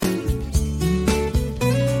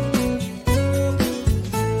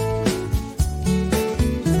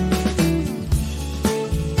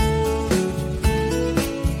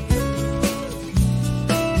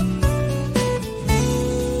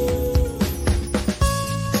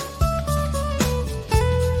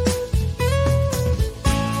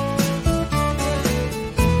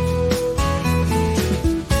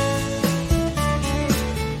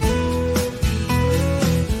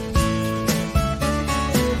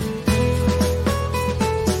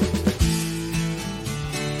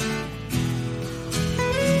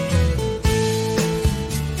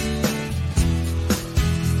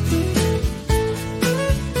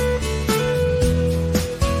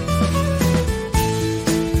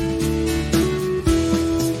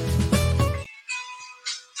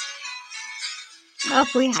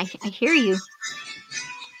Hopefully, I hear you.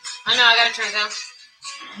 I know, I gotta turn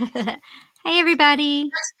it down. Hey, everybody.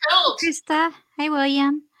 That's cold. Hey, Krista. Hey,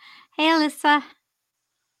 William. Hey, Alyssa.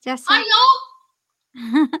 Jessa. Hi,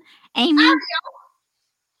 y'all. Amy. Howdy,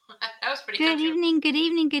 y'all. That was pretty Good country. evening, good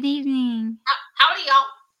evening, good evening. Howdy, y'all.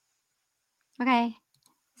 Okay. Is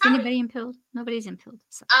Howdy. anybody impaled? Nobody's impaled.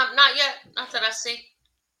 So. Not yet. Not that I see.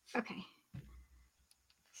 Okay.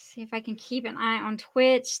 See if I can keep an eye on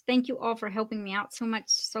Twitch. Thank you all for helping me out so much,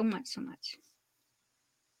 so much, so much.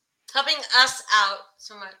 Helping us out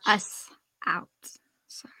so much. Us out.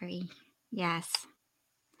 Sorry. Yes.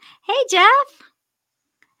 Hey, Jeff.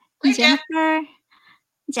 Hey, Jennifer.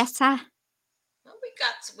 Jessa. Well,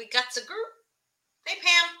 we got the group. Hey,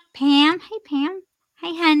 Pam. Pam. Hey, Pam.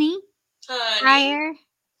 Hey, honey. Honey. Fire.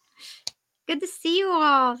 Good to see you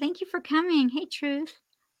all. Thank you for coming. Hey, Truth.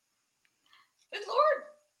 Good Lord.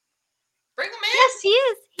 Bring them in. Yes, he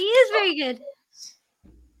is. He is very good.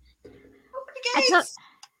 Open the gates.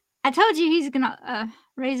 I told you he's going to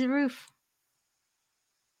raise the roof.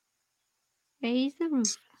 Raise the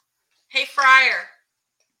roof. Hey, Friar.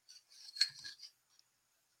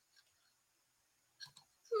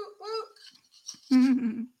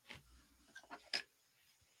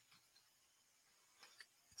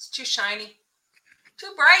 It's too shiny.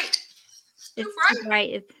 Too bright. Too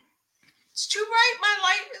bright. It's too bright. My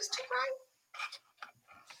light is too bright.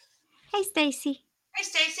 Hey, Stacy. Hey,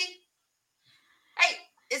 Stacy. Hey,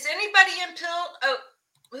 is anybody impaled? Oh,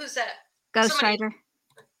 who's that? Ghost Rider.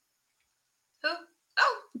 Who?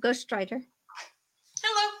 Oh. Ghost Rider.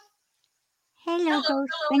 Hello. Hello,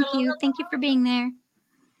 Ghost. Thank you. Thank you for being there.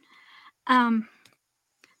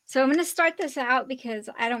 So I'm going to start this out because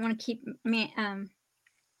I don't want to keep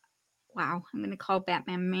wow, I'm going to call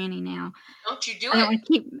Batman Manny now. Don't you do it.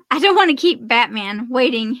 I don't want to keep Batman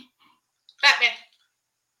waiting.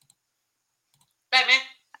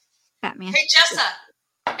 Batman. Hey,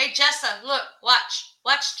 Jessa. Look, watch.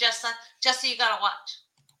 Watch, Jessa. Jessa, you got to watch.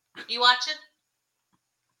 You watching?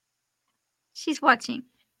 She's watching.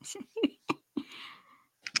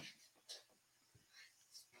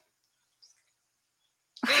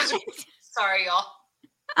 Sorry, y'all.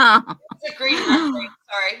 Oh. It's a green thing.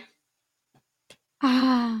 Sorry.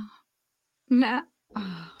 No.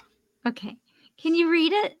 Oh. Okay. Can you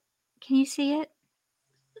read it? Can you see it?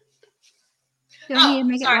 Do you want me to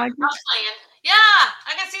make it larger? I'm playing. Yeah,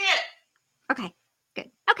 I can see it. Okay.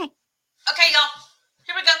 Good. Okay. Okay, y'all.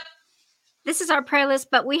 Here we go. This is our prayer list,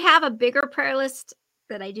 but we have a bigger prayer list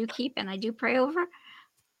that I do keep and I do pray over.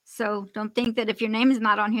 So don't think that if your name is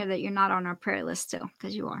not on here that you're not on our prayer list still,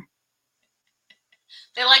 because you are.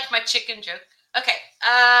 They like my chicken joke. Okay.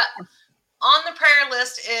 On the prayer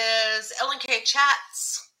list is Ellen K.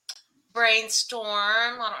 Chat's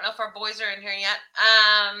Brainstorm. I don't know if our boys are in here yet.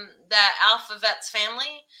 The Alpha Vets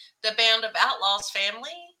family, the Bandofoutlawz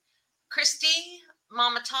family, Christy,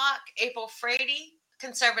 Mama Talk, April Frady,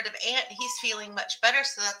 Conservative Aunt. He's feeling much better,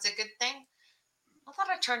 so that's a good thing. I thought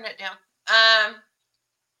I turned it down.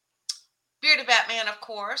 Bearded Batman, of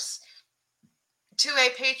course. To a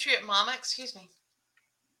Patriot Mama, excuse me.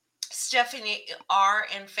 Stephanie R.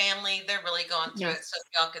 and family, they're really going through it, so if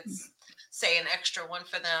y'all could say an extra one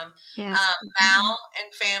for them. Yes. Mal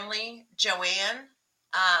and family, Joanne,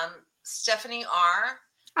 Stephanie R.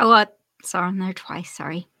 Oh, I saw on there twice.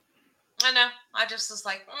 Sorry. I know. I just was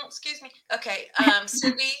like, excuse me. Okay.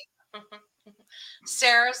 Cindy,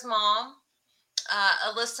 Sarah's mom,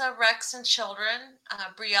 Alyssa, Rex and children,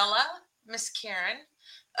 Briella, Miss Karen,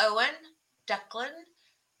 Owen, Declan,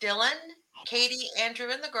 Dylan, Katie, Andrew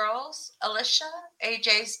and the girls, Alicia,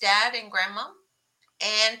 AJ's dad and grandma,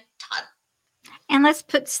 and Todd. And let's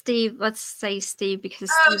put Steve. Let's say Steve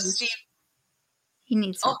because Steve. He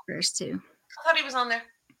needs some prayers too. I thought he was on there.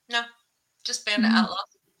 No, just Bandit Outlaw.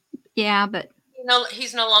 Yeah, but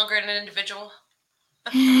he's no longer an individual.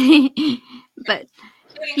 But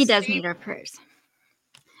he does need our prayers.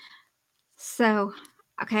 So,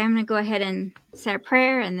 okay, I'm going to go ahead and say a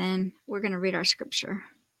prayer, and then we're going to read our scripture.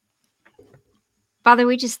 Father,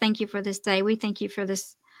 we just thank you for this day. We thank you for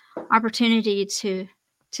this opportunity to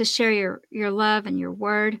share your love and your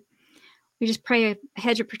word. We just pray a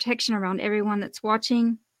hedge of protection around everyone that's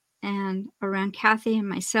watching and around Kathy and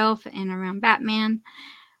myself and around Batman.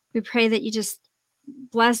 We pray that you just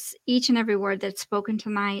bless each and every word that's spoken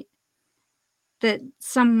tonight, that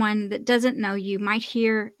someone that doesn't know you might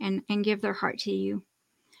hear and give their heart to you.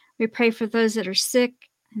 We pray for those that are sick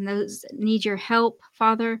and those that need your help,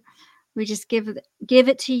 Father. We just give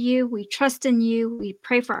it to you. We trust in you. We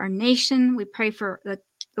pray for our nation. We pray for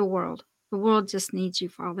the world. The world just needs you,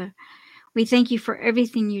 Father. We thank you for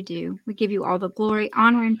everything you do. We give you all the glory,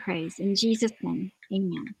 honor, and praise. In Jesus' name,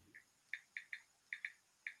 amen.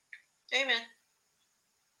 Amen.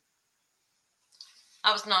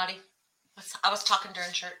 I was naughty. I was talking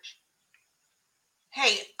during church.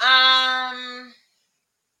 Hey,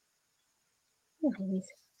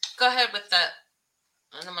 go ahead with that.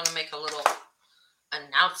 And I'm going to make a little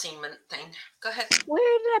announcement thing. Go ahead.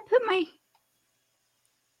 Where did I put my...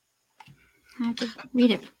 I have to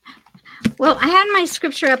read it. Well, I had my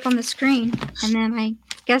scripture up on the screen, and then I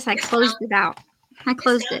guess I closed it out. I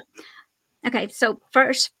closed it. Okay, so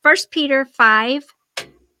First Peter 5,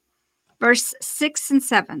 verse 6 and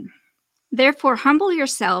 7. Therefore, humble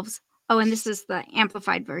yourselves. Oh, and this is the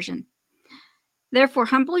Amplified Version. Therefore,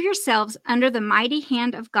 humble yourselves under the mighty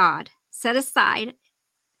hand of God. Set aside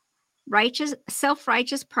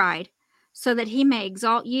self-righteous pride, so that he may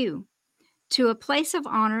exalt you to a place of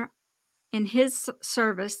honor in his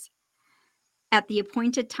service at the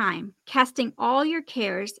appointed time, casting all your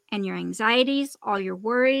cares and your anxieties, all your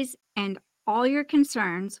worries, and all your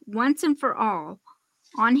concerns once and for all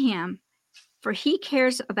on him, for he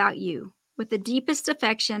cares about you with the deepest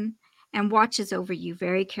affection and watches over you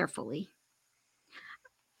very carefully.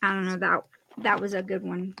 I don't know, that was a good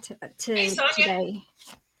one today,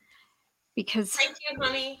 because thank you,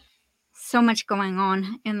 honey. So much going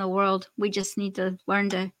on in the world. We just need to learn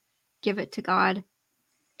to give it to God.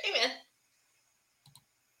 Amen.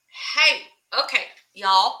 Hey, okay,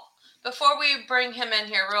 y'all. Before we bring him in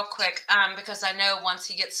here real quick, because I know once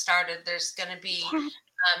he gets started, there's going to be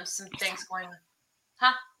some things going on.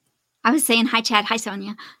 Huh? I was saying hi, Chad. Hi,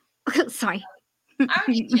 Sonia. Sorry. I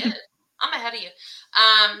already did. I'm ahead of you.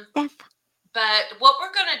 Beth. But what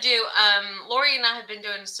we're going to do, Lori and I have been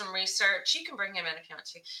doing some research. You can bring him in if you want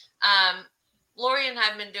to. Lori and I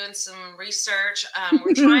have been doing some research.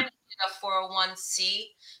 We're trying to get a 401c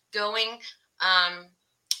going.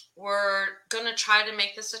 We're going to try to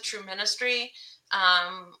make this a true ministry.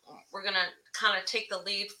 We're going to kind of take the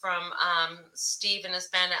lead from Steve and his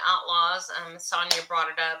Bandofoutlawz. Sonia brought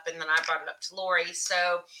it up, and then I brought it up to Lori.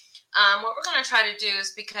 So what we're going to try to do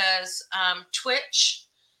is, because Twitch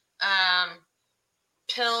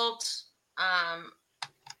pilled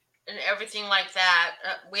and everything like that,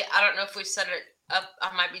 I don't know if we've set it up.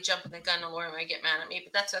 I might be jumping the gun and Lori might get mad at me,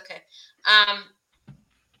 but that's okay.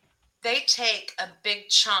 They take a big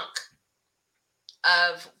chunk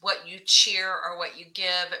of what you cheer or what you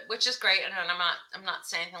give, which is great. And I'm not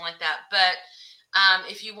saying anything like that, but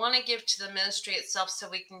if you want to give to the ministry itself, so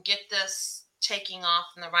we can get this taking off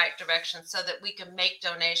in the right direction, so that we can make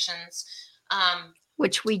donations,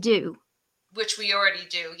 which we do, which we already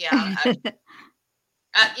do. Yeah.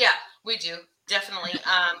 Yeah, we do. Definitely.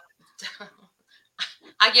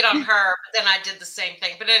 I get on her, but then I did the same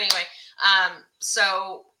thing. But anyway,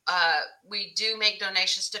 so we do make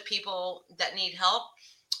donations to people that need help,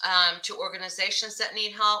 to organizations that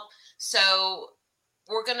need help. So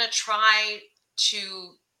we're going to try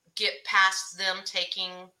to get past them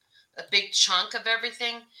taking a big chunk of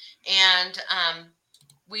everything. And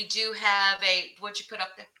we do have what'd you put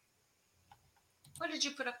up there? What did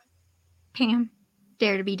you put up there? Pam,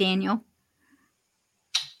 Dare to be Daniel.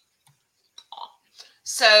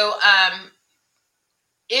 So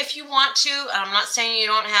if you want to, I'm not saying you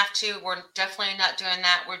don't have to. We're definitely not doing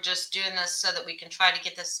that. We're just doing this so that we can try to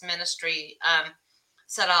get this ministry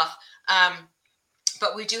set off.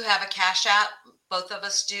 But we do have a Cash App. Both of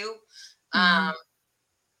us do. Mm-hmm.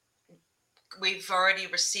 We've already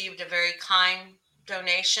received a very kind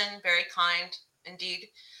donation, very kind indeed.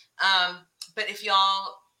 But if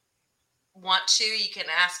y'all want to, you can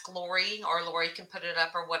ask Lori, or Lori can put it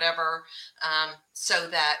up or whatever, so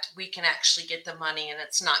that we can actually get the money and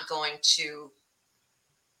it's not going to.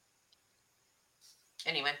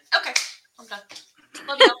 Anyway, okay, I'm done.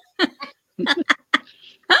 Love y'all.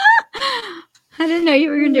 I didn't know you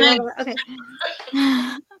were going to do it. Okay.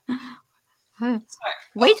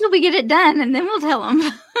 Wait till we get it done and then we'll tell them.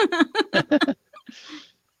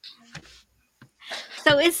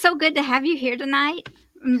 So it's so good to have you here tonight.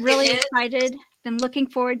 I'm really excited. Been looking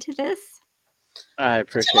forward to this. I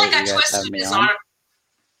appreciate you guys having me on.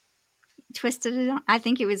 Twisted it on. I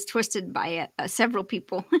think it was twisted by several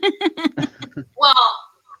people. Well,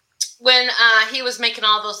 when he was making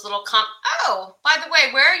all those little oh, by the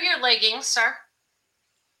way, where are your leggings, sir?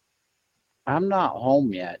 I'm not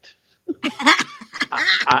home yet.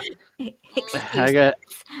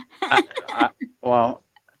 Well,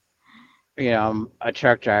 I'm a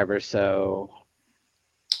truck driver, so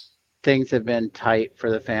things have been tight for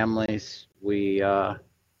the families. We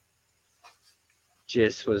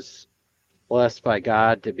just was blessed by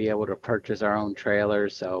God to be able to purchase our own trailer.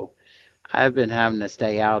 So I've been having to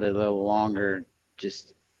stay out a little longer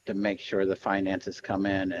just to make sure the finances come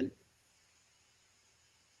in. And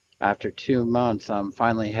after 2 months, I'm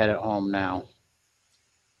finally headed home now.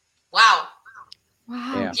 Wow.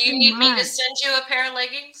 Wow. Yeah. Do you need me to send you a pair of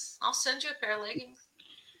leggings? I'll send you a pair of leggings.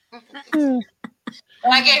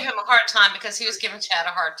 I gave him a hard time because he was giving Chad a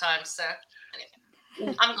hard time. So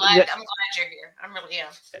anyway, I'm glad you're here. I really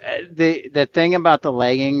am. The thing about the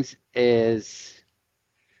leggings is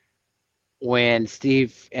when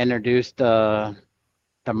Steve introduced the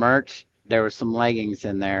merch, there were some leggings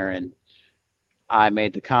in there, and I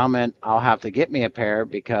made the comment, I'll have to get me a pair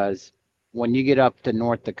because when you get up to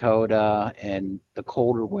North Dakota and the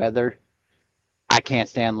colder weather, I can't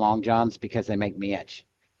stand long johns because they make me itch.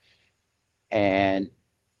 And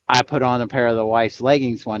I put on a pair of the wife's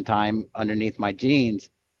leggings one time underneath my jeans,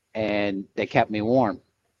 and they kept me warm.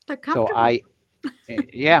 They're So comfortable.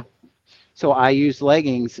 So I use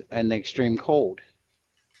leggings in the extreme cold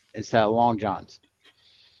instead of long johns.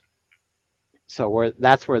 So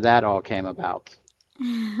that's where that all came about,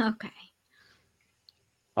 Okay.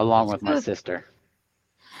 along with my sister.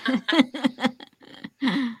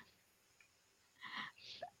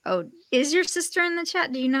 Oh, is your sister in the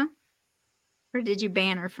chat? Do you know? Or did you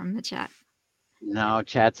ban her from the chat? No,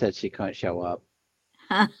 Chad said she couldn't show up.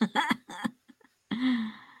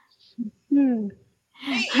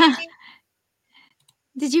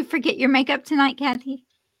 Did you forget your makeup tonight, Kathy?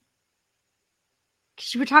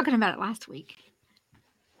 Because you were talking about it last week.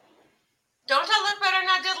 Don't I look better than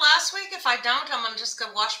I did last week? If I don't, I'm going to just go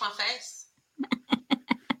wash my face.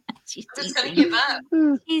 She's I'm just going to give up.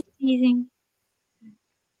 She's teasing. I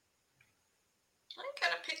ain't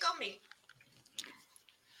got to pick on me.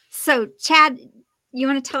 So, Chad, you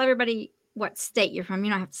want to tell everybody what state you're from?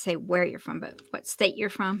 You don't have to say where you're from, but what state you're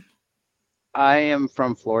from? I am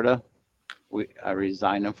from Florida. I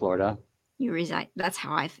reside in Florida. You reside. That's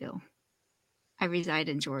how I feel. I reside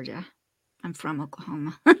in Georgia. I'm from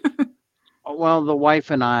Oklahoma. Well, the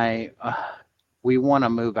wife and I, we want to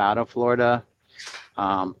move out of Florida.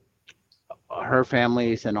 Her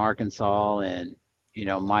family's in Arkansas, and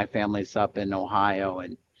my family's up in Ohio,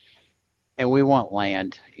 and we want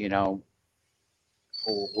land. We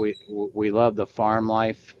love the farm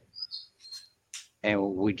life, and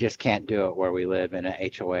we just can't do it where we live in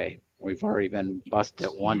an HOA. We've already been busted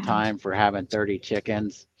one time for having 30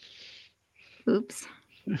 chickens. Oops.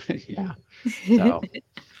 Yeah. So.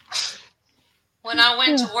 When I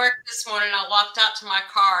went to work this morning, I walked out to my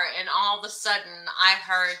car, and all of a sudden, I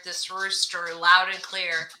heard this rooster loud and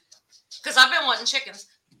clear. Because I've been wanting chickens,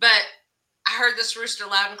 but I heard this rooster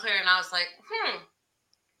loud and clear, and I was like,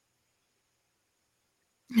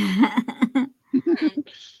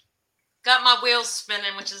 Got my wheels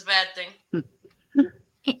spinning, which is a bad thing.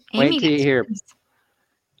 Wait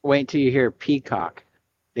till you hear peacock.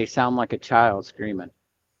 They sound like a child screaming.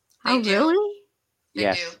 Oh, really?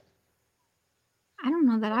 They do. I don't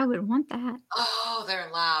know that I would want that. Oh,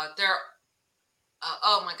 they're loud.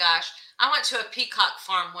 Oh my gosh. I went to a peacock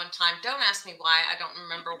farm one time. Don't ask me why. I don't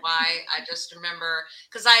remember why. I just remember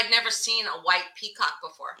because I had never seen a white peacock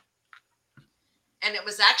before. And it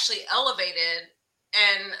was actually elevated.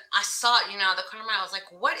 And I saw it, out of the corner of my eye. I was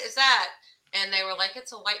like, what is that? And they were like,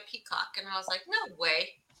 it's a white peacock. And I was like, no way.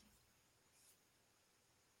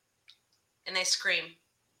 And they scream.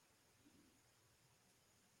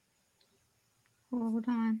 Hold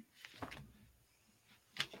on.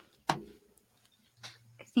 I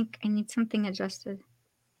think I need something adjusted.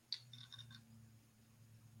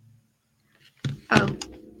 Oh,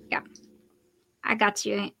 yeah. I got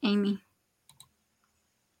you, Amy.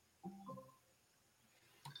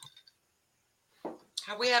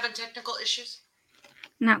 Are we having technical issues?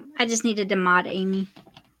 No, I just needed to mod Amy.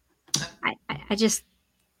 I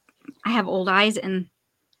have old eyes and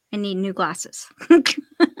I need new glasses.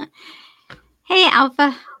 Hey,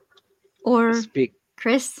 Alpha. Or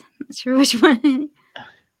Chris. Not sure which one.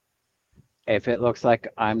 If it looks like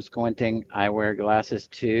I'm squinting, I wear glasses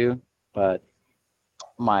too. But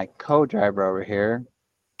my co-driver over here,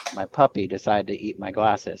 my puppy, decided to eat my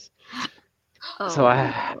glasses. Oh. So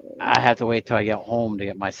I have to wait till I get home to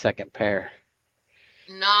get my second pair.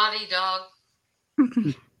 Naughty dog.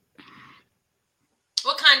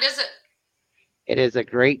 What kind is it? It is a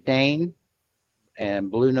Great Dane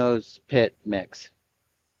and Blue Nose Pit mix.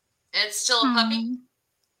 It's still a puppy?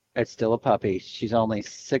 It's still a puppy. She's only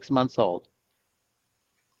 6 months old.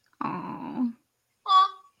 Aww.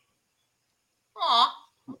 Aww.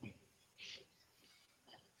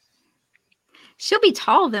 She'll be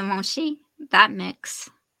tall then, won't she? That mix.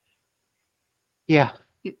 Yeah.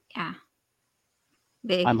 Yeah.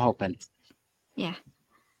 Big. I'm hoping. Yeah.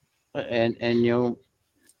 And you'll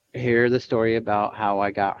hear the story about how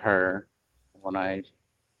I got her when I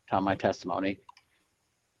tell my testimony.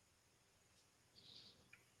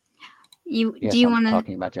 Do Yes, you I'm want to?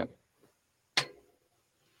 talking about you.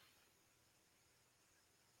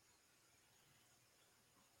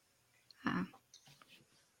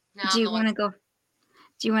 Now Do I'm you the one. want to go?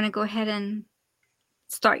 Do you want to go ahead and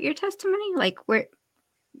start your testimony? Like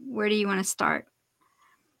where do you want to start?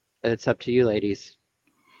 It's up to you, ladies.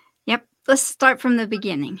 Yep. Let's start from the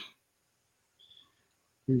beginning.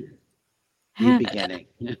 The beginning.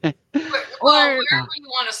 Well, Or wherever you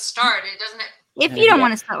want to start, it doesn't. if you don't Yeah.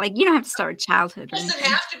 want to start, like you don't have to start with childhood or Doesn't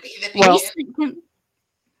anything. have to be the Well, beginning.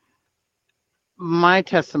 my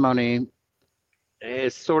testimony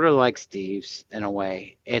is sort of like Steve's in a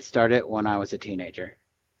way. It started when I was a teenager.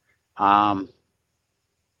 Um,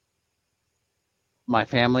 my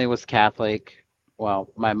family was Catholic.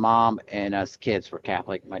 Well, my mom and us kids were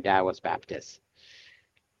Catholic. My dad was Baptist.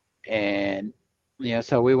 And,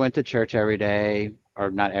 so we went to church every day,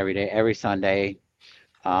 or not every day, every Sunday,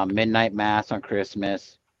 midnight mass on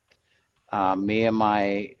Christmas. Me and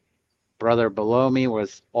my brother below me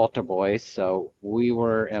was altar boys, so we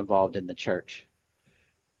were involved in the church.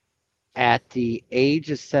 At the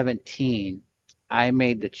age of 17, I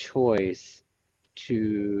made the choice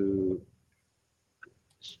to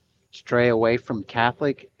stray away from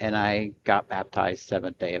Catholic, and I got baptized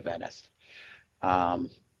Seventh Day Adventist. Um,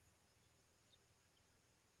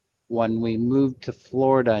 when we moved to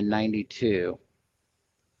Florida in '92,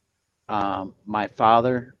 my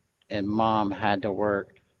father and mom had to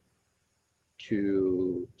work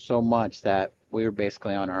to so much that we were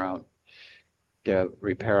basically on our own to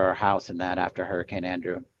repair our house and that after Hurricane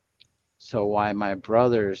Andrew. So while my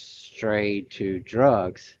brothers strayed to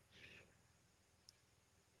drugs,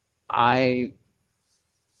 I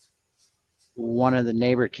one of the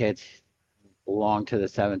neighbor kids belonged to the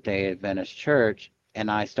Seventh Day Adventist Church, and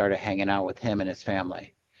I started hanging out with him and his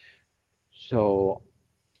family. So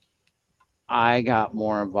I got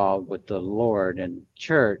more involved with the Lord and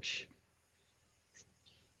church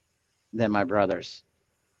than my brothers.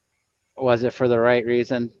 Was it for the right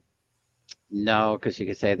reason? No, because you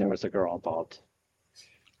could say there was a girl involved.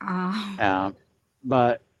 Oh,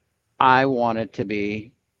 But I wanted to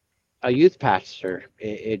be a youth pastor.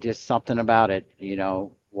 It just something about it,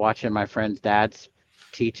 watching my friends' dads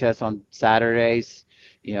teach us on Saturdays,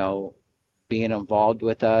 you know, being involved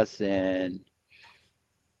with us and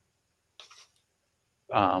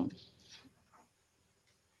um,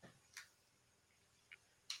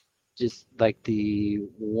 just like the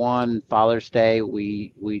one Father's Day,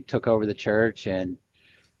 we took over the church and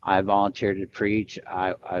I volunteered to preach.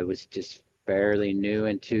 I was just fairly new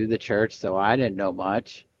into the church, so I didn't know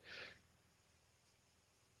much.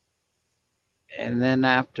 And then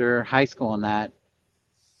after high school and that,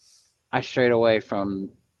 I strayed away from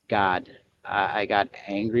God. I got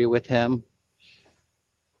angry with him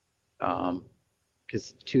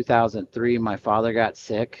because 2003, my father got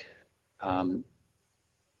sick. Um,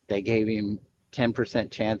 they gave him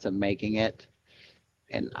 10% chance of making it.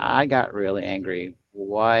 And I got really angry.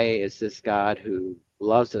 Why is this God who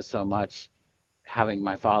loves us so much having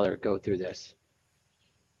my father go through this?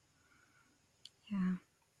 yeah.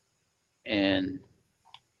 And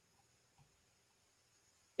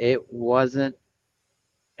it wasn't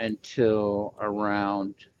until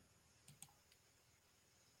around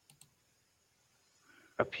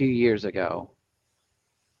a few years ago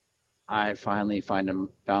I finally found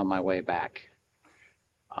my way back.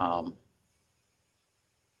 Um,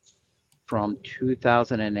 from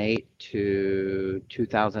 2008 to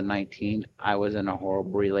 2019, I was in a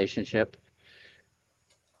horrible relationship,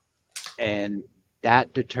 and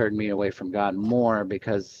that deterred me away from God more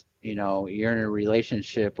because you're in a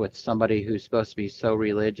relationship with somebody who's supposed to be so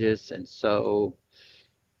religious and so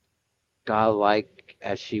godlike,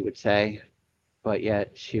 as she would say, but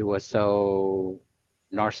yet she was so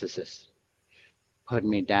narcissist, putting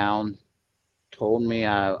me down, told me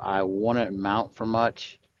I wouldn't amount for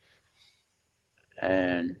much,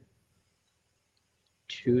 and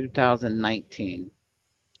 2019,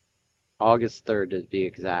 August 3rd to be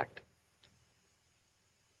exact.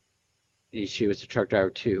 She was a truck driver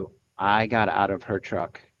too. I got out of her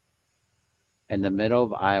truck in the middle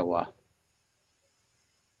of Iowa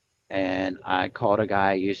and I called a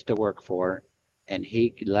guy I used to work for, and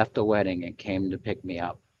he left the wedding and came to pick me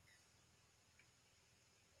up.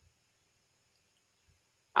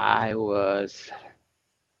 I was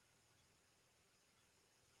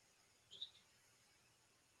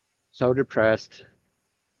so depressed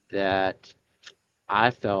that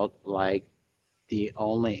I felt like the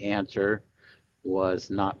only answer was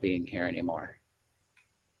not being here anymore.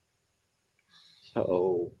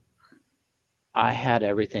 So I had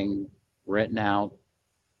everything written out,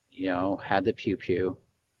 had the pew pew.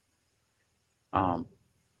 Um,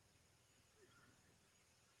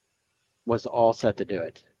 was all set to do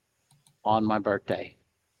it on my birthday.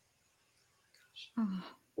 Oh,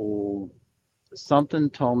 Well, something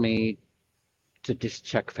told me to just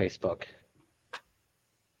check Facebook.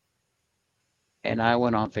 And I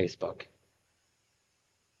went on Facebook.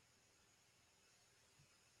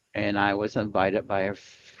 And I was invited by a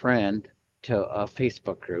friend to a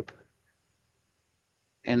Facebook group.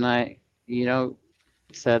 And I, you know,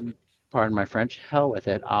 said, pardon my French, hell with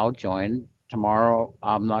it. I'll join. Tomorrow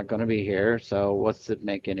I'm not going to be here, so what's it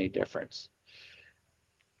make any difference?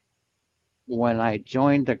 When I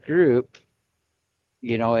joined the group,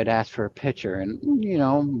 it asked for a picture,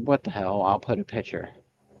 and what the hell, I'll put a picture.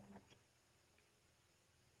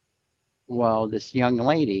 Well, this young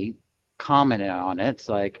lady commented on it. It's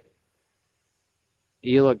like,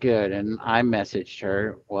 you look good. And I messaged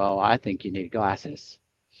her, well, I think you need glasses.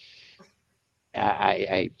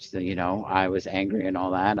 I was angry and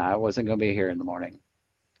all that. I wasn't going to be here in the morning.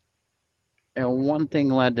 And one thing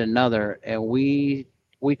led to another, and we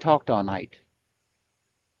talked all night.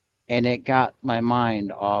 And it got my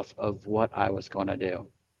mind off of what I was going to do.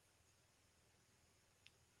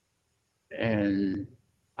 And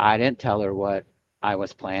I didn't tell her what I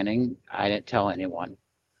was planning. I didn't tell anyone.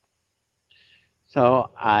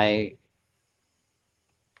 So I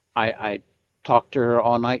talked to her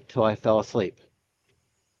all night till I fell asleep.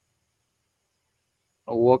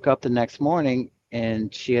 I woke up the next morning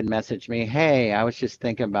and she had messaged me, "Hey, I was just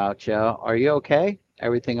thinking about you. Are you okay?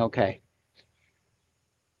 Everything okay?"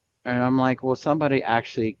 And I'm like, "Well, somebody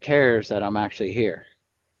actually cares that I'm actually here."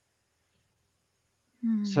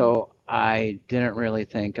 So I didn't really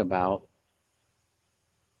think about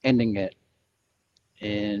ending it.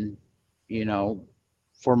 And,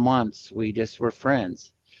 for months we just were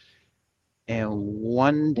friends. And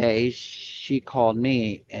one day she called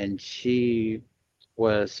me and she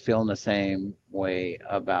was feeling the same way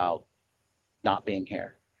about not being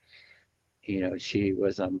here. She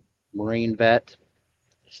was a Marine vet,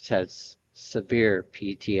 has severe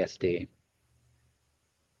PTSD.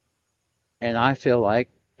 And I feel like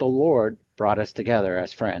the Lord brought us together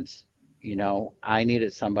as friends. I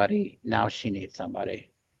needed somebody, now she needs somebody.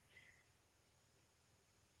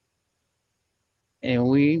 And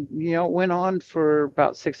we, went on for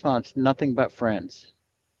about 6 months, nothing but friends.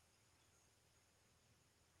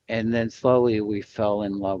 And then slowly we fell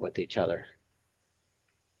in love with each other.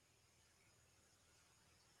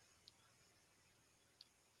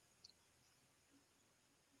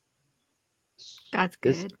 that's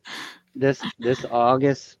This good. this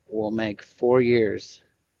August will make 4 years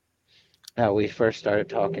that we first started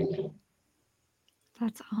talking.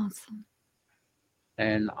 That's awesome.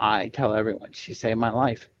 And I tell everyone, she saved my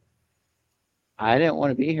life. I didn't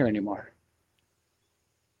want to be here anymore.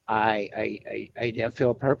 I didn't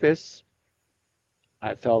feel a purpose.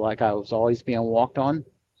 I felt like I was always being walked on.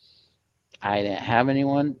 I didn't have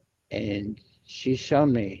anyone, and she's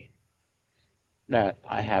shown me that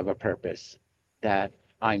I have a purpose, that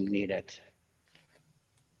I'm needed.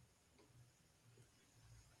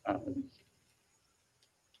 Um,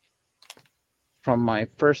 from my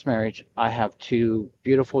first marriage, I have two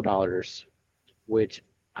beautiful daughters, which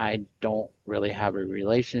I don't really have a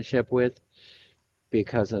relationship with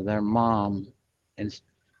because of their mom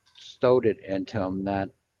instilled it into them that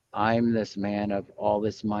I'm this man of all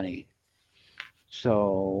this money.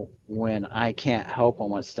 So when I can't help them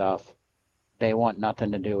with stuff, they want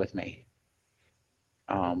nothing to do with me.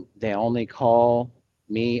 They only call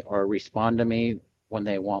me or respond to me when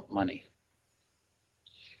they want money.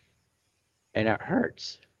 And it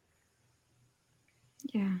hurts.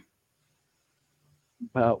 Yeah.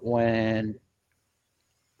 But when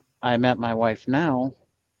I met my wife now,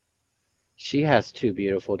 she has two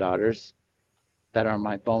beautiful daughters that are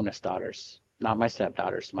my bonus daughters, not my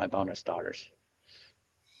stepdaughters, my bonus daughters.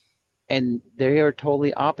 And they are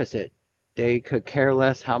totally opposite. They could care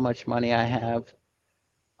less how much money I have.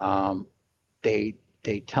 Um, they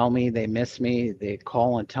tell me they miss me. They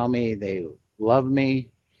call and tell me they love me,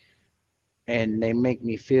 and they make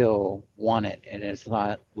me feel wanted. And it's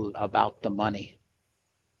not about the money.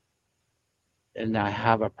 And I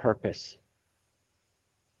have a purpose.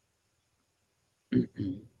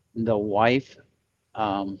 The wife,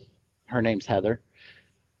 um, her name's Heather.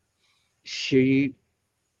 She,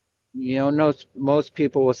 knows most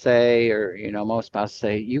people will say, or most spouses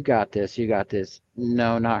say, "You got this, you got this."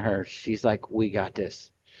 No, not her. She's like, "We got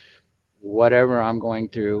this. whatever I'm going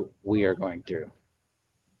through, we are going through.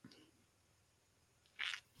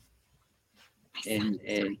 And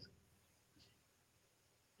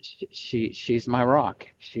she's my rock.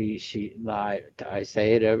 I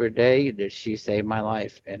say it every day that she saved my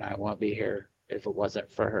life, and I won't be here if it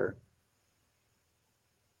wasn't for her.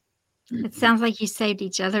 It sounds like you saved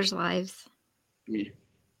each other's lives. Yeah.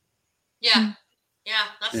 Yeah. Yeah.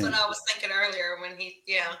 That's Yeah. what I was thinking earlier when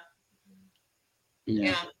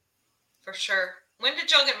yeah, for sure. When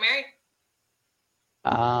did y'all get married?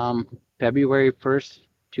 February 1st,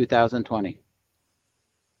 2020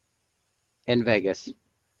 in Vegas.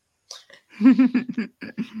 You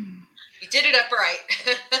did it up right.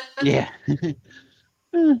 Yeah.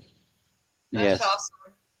 That's Yes.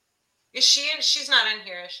 awesome. Is she in? She's not in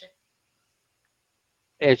here, is she?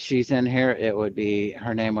 If she's in here,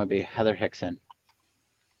 her name would be Heather Hickson.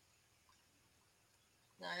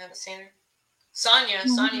 No, I haven't seen her.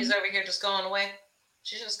 Sonia's over here just going away.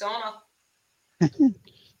 She's just going off.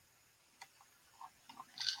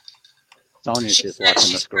 Sonia's She just said watching the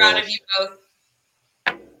she's proud of squirrels. you both.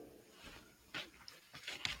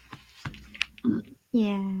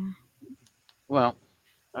 Yeah. Well,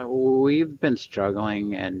 we've been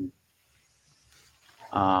struggling, and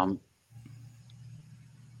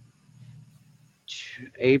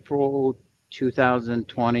April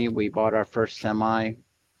 2020, we bought our first semi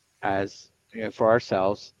as for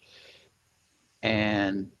ourselves,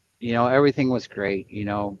 and everything was great.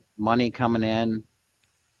 Money coming in,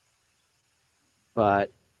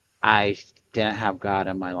 but I didn't have God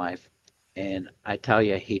in my life, and I tell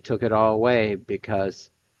you, He took it all away because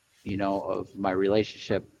of my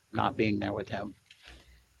relationship not being there with Him.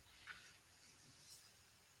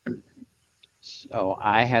 So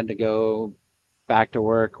I had to go back to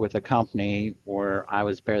work with a company where I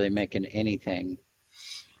was barely making anything.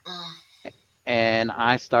 And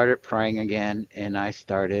I started praying again, and I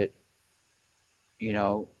started,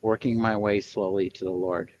 working my way slowly to the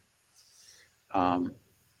Lord.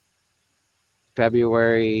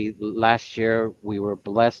 February last year, we were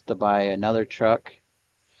blessed to buy another truck.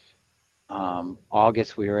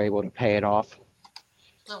 August, we were able to pay it off.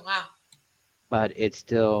 Oh, wow. But it's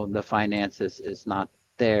still, the finances is not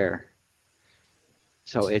there.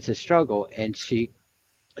 So it's a struggle, and she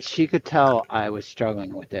could tell I was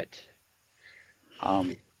struggling with it.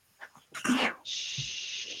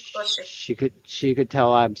 She could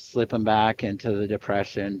tell I'm slipping back into the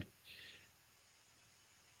depression.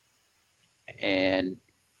 And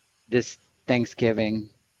this Thanksgiving,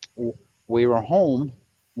 we were home.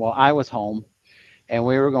 Well, I was home, and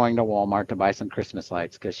we were going to Walmart to buy some Christmas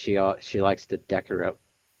lights because she likes to deck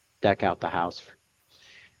out the house.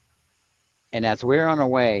 And as we're on our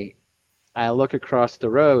way, I look across the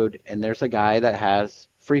road, and there's a guy that has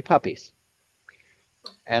free puppies.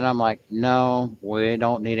 And I'm like, no, we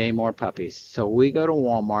don't need any more puppies. So we go to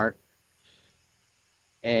Walmart,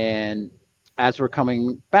 and as we're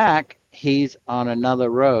coming back, he's on another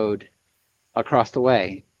road across the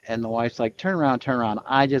way. And the wife's like, turn around.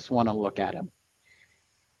 I just want to look at him.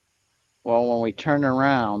 Well, when we turn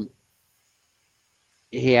around,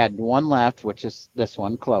 he had one left, which is this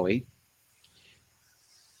one, Chloe.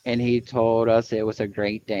 And he told us it was a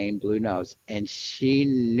Great Dane Blue Nose. And she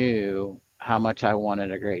knew how much I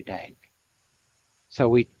wanted a Great Dane. So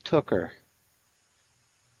we took her.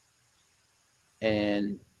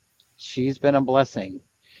 And she's been a blessing.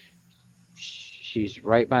 She's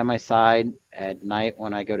right by my side at night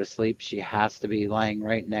when I go to sleep. She has to be laying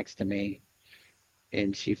right next to me.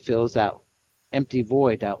 And she feels that empty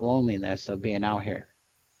void, that loneliness of being out here.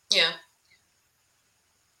 Yeah.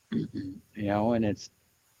 And it's,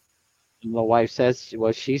 the wife says,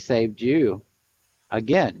 well, she saved you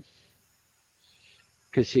again.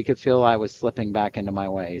 Because she could feel I was slipping back into my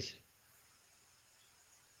ways.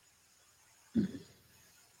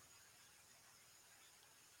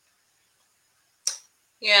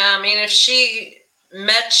 Yeah, I mean, if she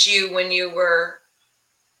met you when you were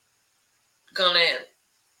gonna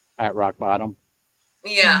At rock bottom.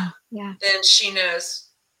 Yeah. Yeah. Then she knows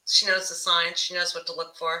the signs. She knows what to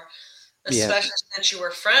look for. Especially since you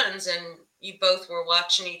were friends and you both were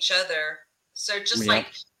watching each other. So just like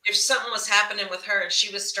if something was happening with her and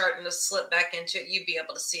she was starting to slip back into it, you'd be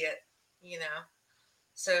able to see it,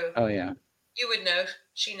 So oh yeah, you would know.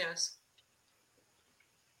 She knows.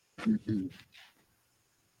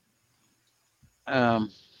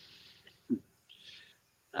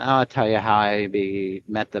 I'll tell you how I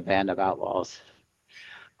met the Bandofoutlawz.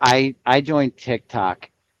 I joined TikTok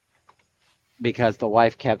because the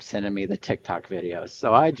wife kept sending me the TikTok videos.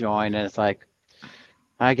 So I joined, and it's like,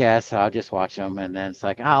 I guess I'll just watch them. And then it's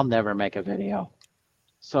like, I'll never make a video.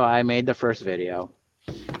 So I made the first video,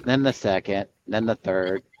 then the second, then the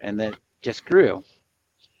third, and then just grew.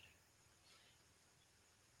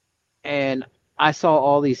 And I saw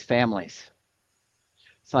all these families.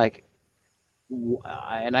 It's like,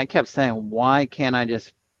 and I kept saying, why can't I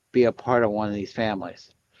just be a part of one of these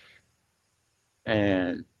families?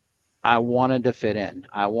 And I wanted to fit in.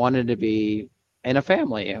 I wanted to be in a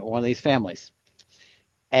family, one of these families.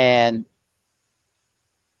 And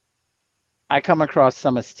I come across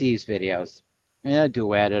some of Steve's videos, and I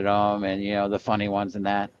duetted them, and the funny ones and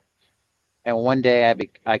that. And one day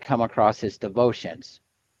I come across his devotions.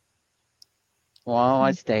 Well,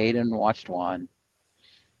 I stayed and watched one.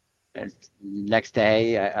 And next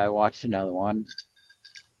day I watched another one.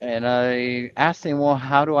 And I asked him, well,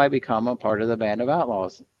 how do I become a part of the Band of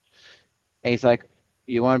Outlaws? And he's like,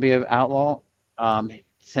 you want to be an outlaw?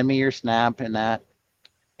 Send me your snap and that.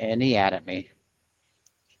 And he added me.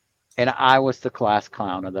 And I was the class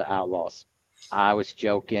clown of the Outlaws. I was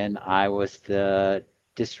joking. I was the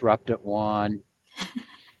disruptive one.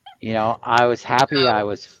 I was happy. I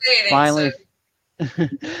was finally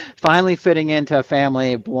finally fitting into a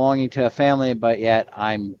family, belonging to a family, but yet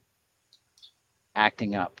I'm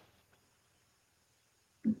acting up.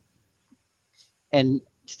 And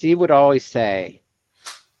Steve would always say,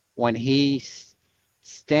 when he's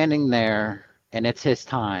standing there and it's his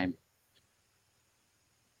time,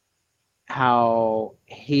 how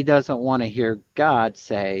he doesn't want to hear God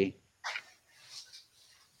say,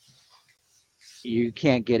 you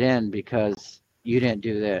can't get in because you didn't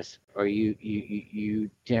do this, or you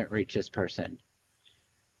didn't reach this person.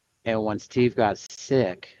 And when Steve got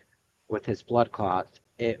sick with his blood clot,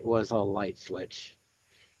 it was a light switch.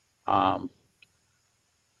 I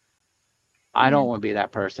don't want to be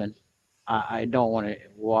that person. I don't want to.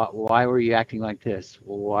 Why were you acting like this?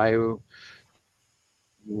 Why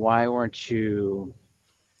weren't you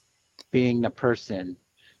being the person,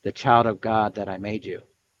 the child of God that I made you?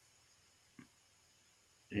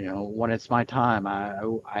 When it's my time,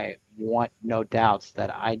 I want no doubts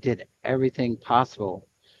that I did everything possible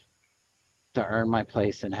to earn my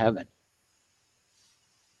place in heaven.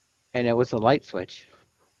 And it was a light switch.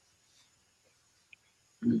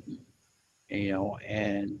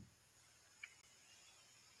 And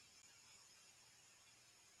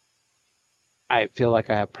I feel like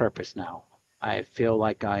I have purpose now. I feel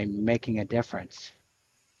like I'm making a difference.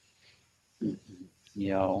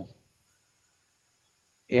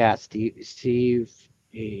 Yeah, Steve,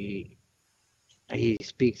 he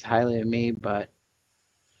speaks highly of me, but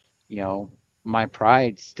my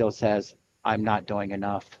pride still says I'm not doing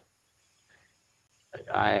enough.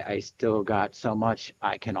 I still got so much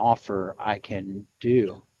I can offer, I can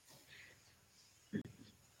do.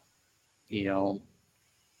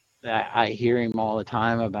 I hear him all the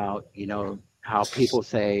time about, how people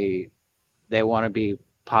say they want to be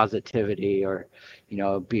positivity or,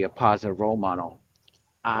 be a positive role model.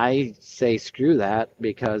 I say screw that,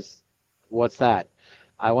 because what's that?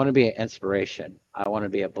 I want to be an inspiration. I want to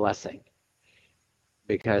be a blessing.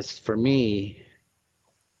 Because for me,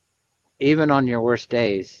 even on your worst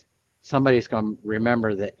days, somebody's going to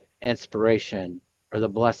remember the inspiration or the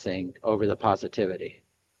blessing over the positivity.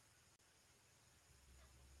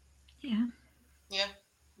 Yeah. Yeah.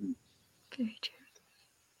 Very true.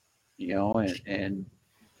 And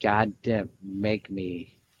God didn't make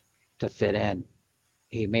me to fit in.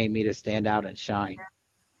 He made me to stand out and shine.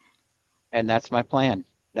 And that's my plan.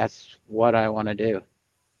 That's what I want to do.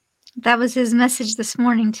 That was his message this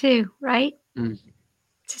morning too, right? Mm.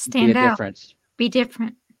 To stand Be a out. difference. Be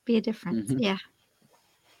different. Be a difference. Mm-hmm. Yeah.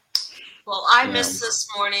 Well, I missed this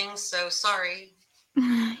morning, so sorry.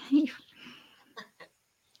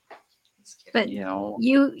 But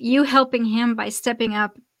you helping him by stepping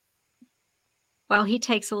up while he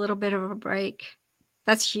takes a little bit of a break,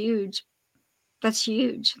 that's huge. That's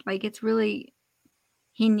huge. Like, it's really,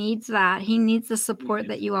 he needs that. He needs the support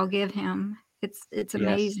that you all give him. It's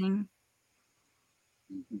amazing.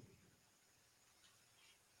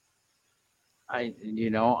 Yes.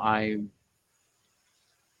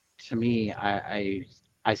 To me, I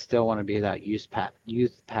still want to be that youth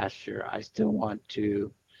pastor. I still want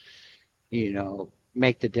to,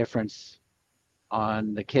 make the difference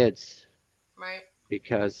on the kids. Right.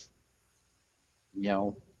 Because,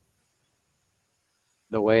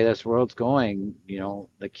 the way this world's going,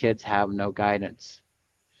 the kids have no guidance.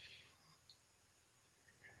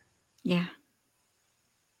 Yeah.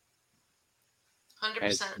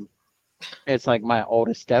 100%. It's like my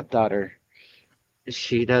oldest stepdaughter.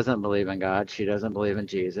 She doesn't believe in God. She doesn't believe in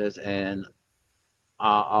Jesus. And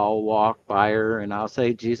I'll walk by her and I'll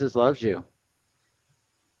say, Jesus loves you.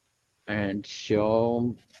 and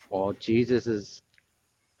Jesus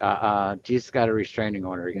got a restraining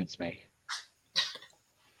order against me.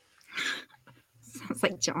 Sounds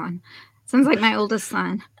like John. Sounds like my oldest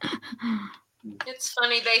son. It's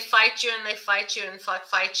funny. They fight you and they fight you and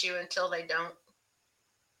fight you until they don't.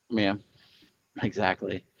 Yeah,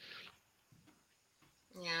 exactly.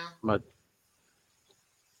 Yeah. But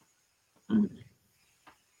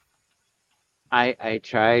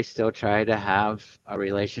I still try to have a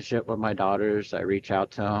relationship with my daughters. I reach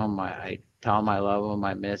out to them. I tell them I love them.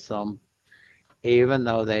 I miss them. Even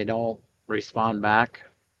though they don't respond back,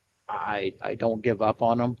 I don't give up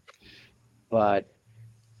on them. But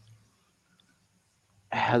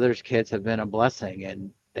Heather's kids have been a blessing,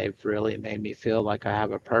 and they've really made me feel like I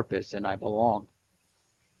have a purpose and I belong.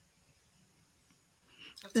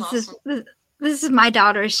 That's awesome. This is my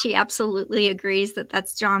daughter. She absolutely agrees that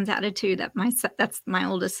that's John's attitude. That's my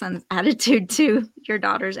oldest son's attitude too. Your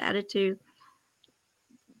daughter's attitude.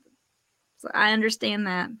 So I understand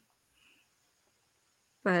that.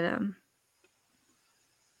 But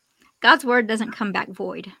God's word doesn't come back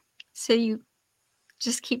void. So you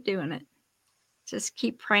just keep doing it. Just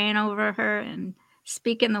keep praying over her and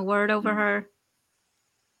speaking the word over her.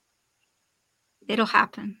 It'll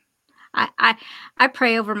happen. I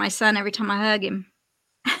pray over my son every time I hug him.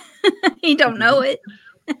 He don't know it.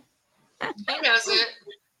 He knows it.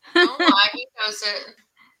 Don't lie. He knows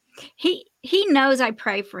it. He knows I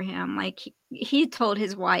pray for him. Like he told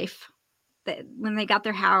his wife that when they got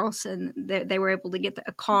their house and they were able to get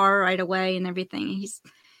a car right away and everything.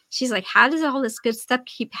 She's like, how does all this good stuff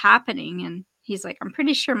keep happening? And he's like, I'm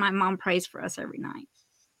pretty sure my mom prays for us every night.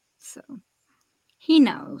 So he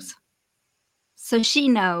knows. So she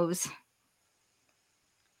knows.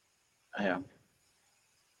 Yeah.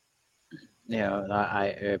 Yeah,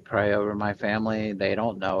 I pray over my family. They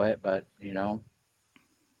don't know it, but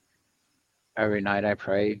every night I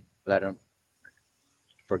pray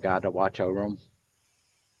for God to watch over them.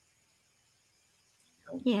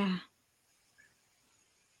 Yeah.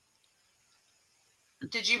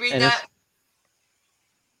 Did you read And that?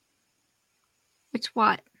 Which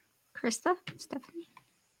what? Krista? Stephanie?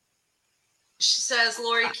 She says,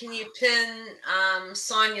 Lori, can you pin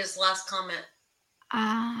Sonia's last comment?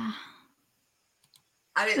 I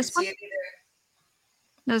didn't see it either.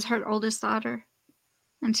 That was her oldest daughter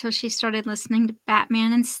until she started listening to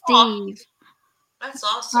Batman and Steve. That's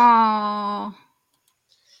awesome. Oh.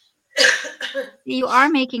 You are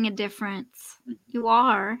making a difference. You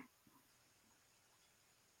are.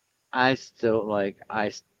 I still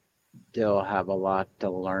have a lot to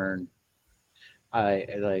learn.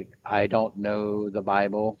 I don't know the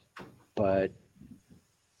Bible, but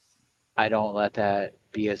I don't let that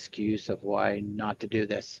be an excuse of why not to do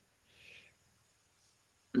this.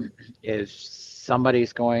 If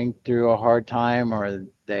somebody's going through a hard time or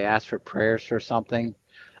they ask for prayers for something,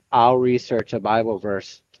 I'll research a Bible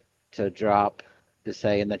verse to drop to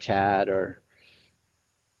say in the chat, or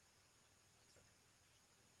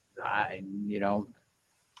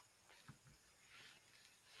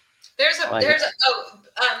there's a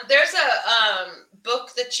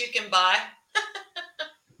book that you can buy.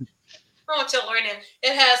 I won't tell Lori now.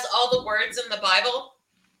 It has all the words in the Bible,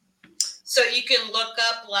 so you can look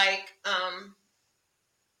up like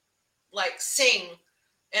sing,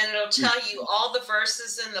 and it'll tell you all the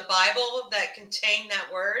verses in the Bible that contain that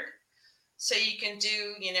word. So you can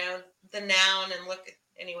do, the noun and look at.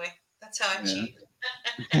 Anyway, that's how I cheat.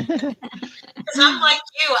 Because I'm like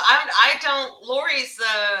you. I don't. Lori's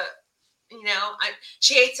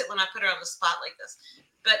she hates it when I put her on the spot like this.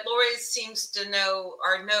 But Lori seems to know,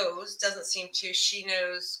 or doesn't seem to. She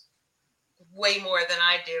knows way more than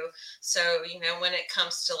I do. So, when it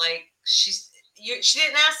comes to she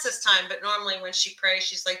didn't ask this time, but normally when she prays,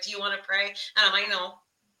 she's like, do you want to pray? And I'm like, no.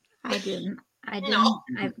 I didn't. No.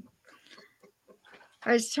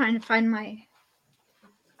 I was trying to find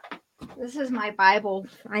this is my Bible.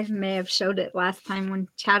 I may have showed it last time when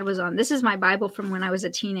Chad was on. This is my Bible from when I was a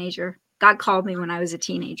teenager. God called me when I was a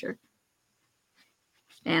teenager.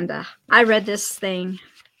 And I read this thing.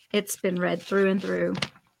 It's been read through and through.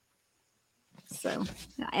 So,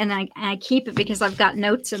 and I keep it because I've got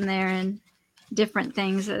notes in there and different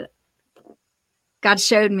things that God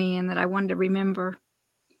showed me and that I wanted to remember.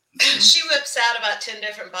 She whips out about 10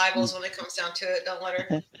 different Bibles when it comes down to it. Don't let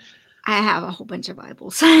her. I have a whole bunch of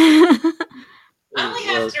Bibles. I only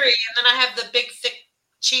have 3, and then I have the big, thick,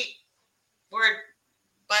 cheap word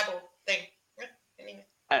Bible thing. Anyway.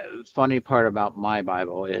 Funny part about my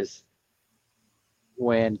Bible is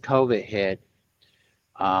when COVID hit,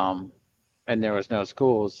 and there was no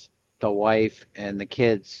schools, the wife and the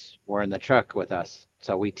kids were in the truck with us.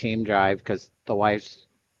 So we team drive because the wife's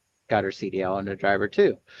got her CDL and the driver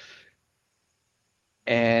too.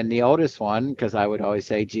 And the oldest one, because I would always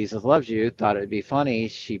say Jesus loves you, thought it'd be funny.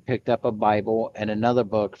 She picked up a Bible and another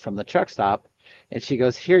book from the truck stop, and she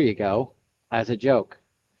goes, "Here you go," as a joke.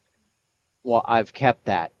 Well, I've kept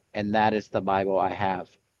that, and that is the Bible I have.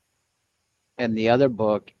 And the other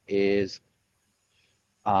book is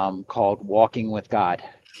called Walking with God.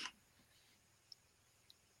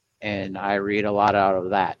 And I read a lot out of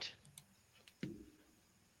that. I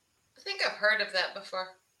think I've heard of that before.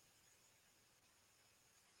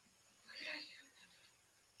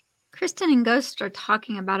 Kristen and Ghost are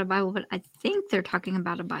talking about a Bible, but I think they're talking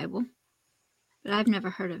about a Bible. But I've never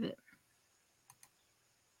heard of it.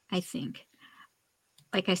 I think.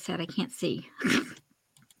 Like I said, I can't see.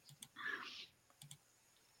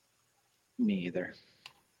 Me either.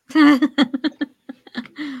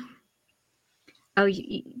 Oh,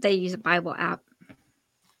 they use a Bible app.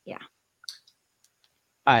 Yeah.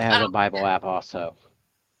 I have a Bible app also.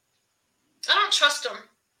 I don't trust them.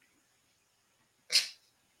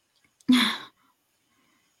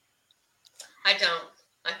 I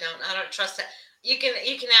don't trust that. You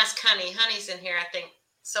can ask Honey. Honey's in here, I think,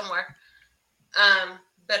 somewhere.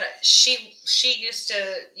 But she used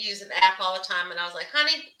to use an app all the time, and I was like,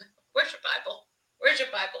 "Honey, where's your Bible? Where's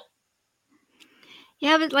your Bible?"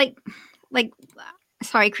 Yeah, but like,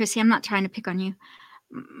 sorry, Chrissy, I'm not trying to pick on you.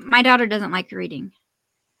 My daughter doesn't like reading,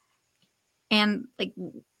 and like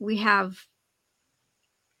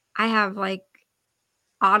I have like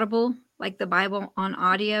Audible, like the Bible on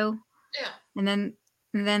audio. Yeah. And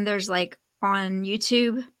then there's like on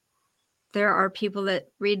YouTube, there are people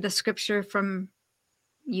that read the scripture from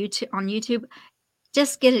YouTube on YouTube.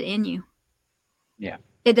 Just get it in you. Yeah.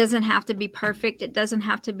 It doesn't have to be perfect. It doesn't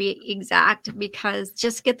have to be exact, because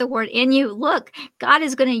just get the word in you. Look, God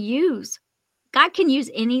can use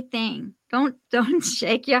anything. Don't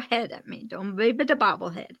shake your head at me. Don't be the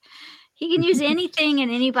bobblehead. He can use anything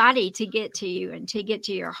and anybody to get to you and to get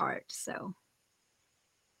to your heart. So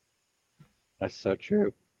That's so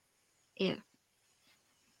true. yeah.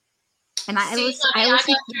 And I got through to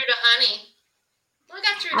Honey. I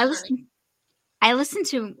got through to Honey. I listen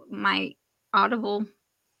to my Audible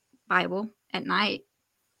Bible at night.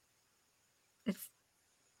 I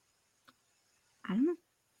don't know.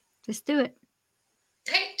 Just do it.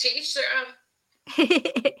 Hey, to each their own.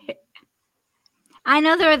 I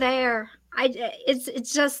know they're there.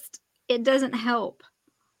 It's just, it doesn't help.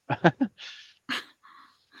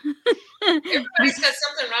 Everybody's got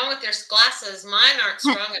something wrong with their glasses. Mine aren't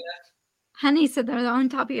strong enough. Honey said they're on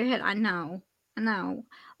top of your head. I know.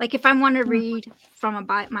 Like if I want to read from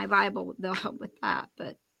my Bible, they'll help with that.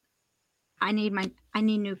 But I need a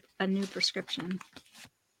new prescription.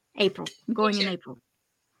 April. I'm going in April.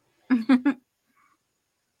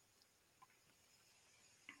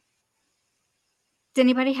 Does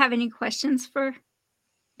anybody have any questions for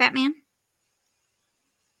Batman?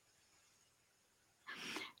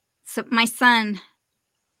 So my son,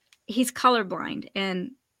 he's colorblind,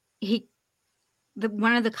 and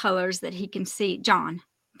one of the colors that he can see, John,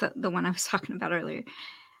 the one I was talking about earlier.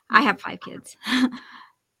 I have 5 kids.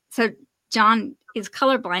 So John is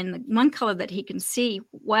colorblind. The one color that he can see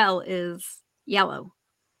well is yellow.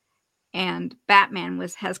 And Batman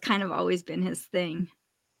has kind of always been his thing.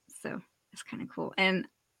 So it's kind of cool. And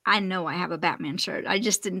I know I have a Batman shirt. I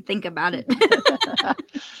just didn't think about it.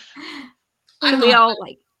 We all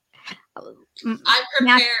like. I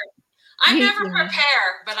prepared. I never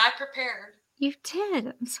prepare, but I prepared. You did.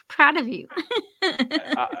 I'm so proud of you.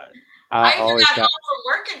 I even got home from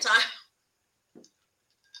work in time.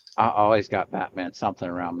 I always got Batman something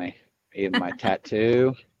around me. Either my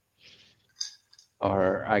tattoo,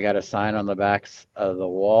 or I got a sign on the back of the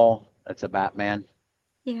wall that's a Batman.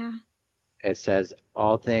 Yeah. It says,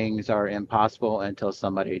 "All things are impossible until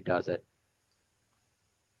somebody does it."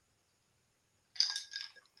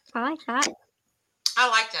 I like that. I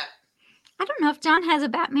like that. I don't know if John has a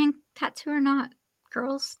Batman tattoo or not.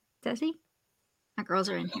 Girls, does he? My girls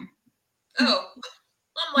are in here. Oh,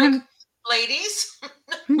 I'm like, ladies.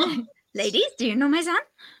 Ladies, do you know my son?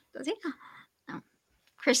 Does he? No.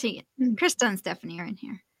 Kristen and Stephanie are in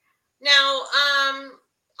here. Now,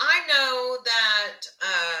 I know that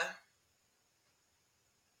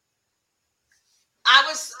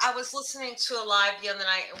I was listening to a live the other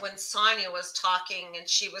night when Sonia was talking, and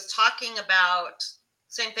she was talking about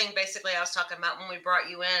same thing basically I was talking about when we brought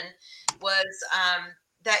you in, was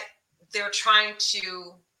that they're trying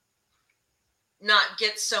to not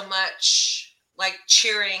get so much like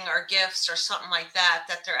cheering or gifts or something like that,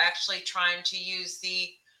 that they're actually trying to use the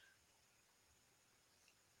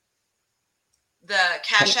the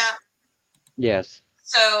Cash App. Yes.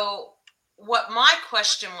 So what my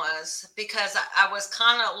question was, because I was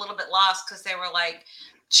kind of a little bit lost, because they were like,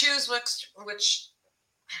 choose which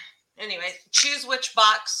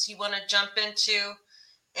box you want to jump into,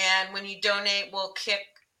 and when you donate, we'll kick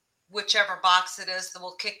whichever box it is that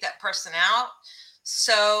will kick that person out.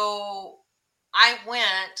 So I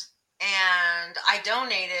went and I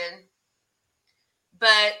donated,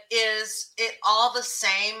 but is it all the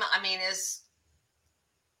same? I mean, is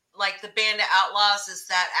like the Bandit Outlaws, is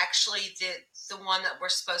that actually the one that we're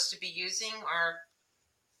supposed to be using, or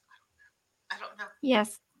I don't know.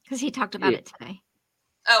 Yes, because he talked about it today.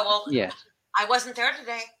 Oh, well, Yes. I wasn't there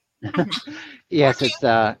today. Yes, it's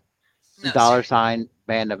No, $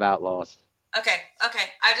 Band of Outlaws. Okay.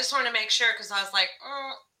 I just want to make sure, because I was like,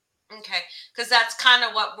 okay, because that's kind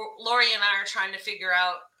of what Lori and I are trying to figure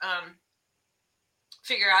out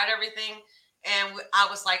everything. And I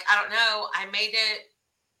was like, I don't know. I made it,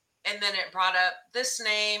 and then it brought up this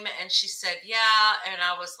name, and she said, yeah. And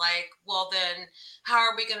I was like, well, then how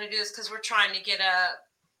are we going to do this? Because we're trying to get a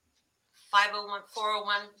 501,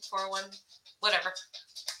 401, whatever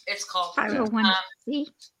it's called. 501c3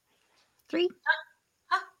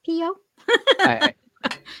 PO.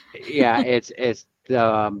 Yeah, it's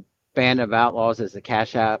the Band of Outlaws is the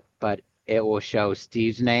Cash App, but it will show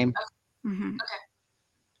Steve's name. Mm-hmm.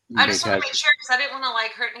 Okay. I just want to make sure, because I didn't want to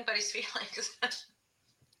like hurt anybody's feelings.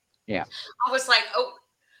 Yeah. I was like, oh,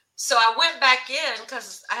 so I went back in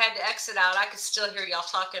because I had to exit out. I could still hear y'all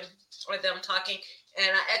talking, or them talking, and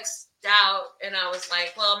I exited out, and I was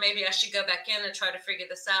like, well, maybe I should go back in and try to figure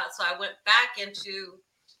this out. So I went back into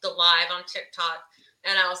the live on TikTok,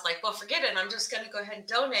 and I was like, well, forget it. I'm just going to go ahead and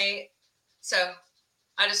donate. So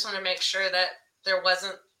I just want to make sure that there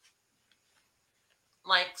wasn't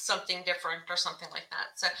like something different or something like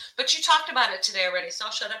that. So, but you talked about it today already, so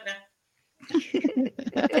I'll shut up now.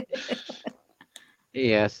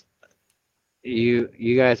 Yes.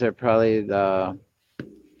 You guys are probably the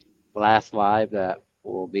last live that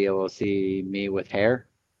will be able to see me with hair,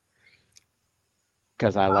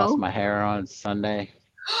 because I lost my hair on Sunday.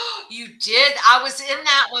 You did? I was in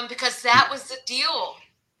that one because that was the deal.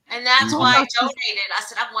 And that's why I donated. I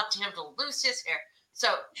said, I want him to lose his hair.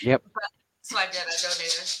 So, yep. So I did. I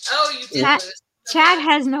donated. Oh, you did lose. Chad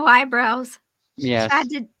has no eyebrows. Yes.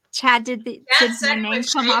 Chad did my name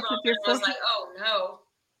come off of your forehead? I was like, oh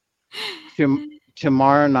no.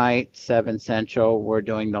 Tomorrow night, 7 Central, we're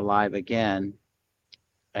doing the live again,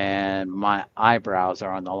 and my eyebrows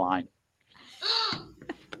are on the line.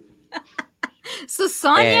 So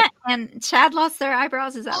Sonia and Chad lost their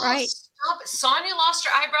eyebrows, is that right? Stop it. Sonia lost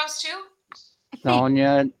her eyebrows too?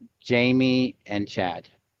 Sonia, Jamie, and Chad.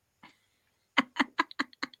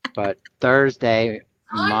 But Thursday,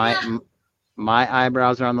 my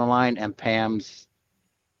eyebrows are on the line, and Pam's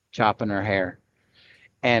chopping her hair.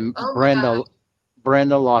 And Brenda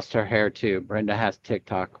lost her hair too. Brenda has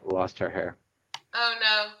TikTok, lost her hair. Oh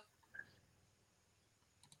no.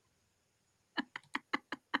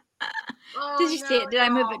 Did you see it? Did I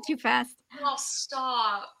move it too fast? Oh,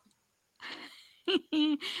 stop. It's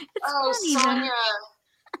funny, Sonia.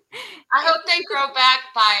 I hope they grow back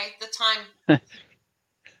by the time.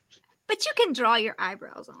 But you can draw your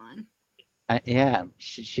eyebrows on. Yeah,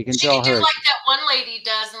 she can She draw can do hers. like that one lady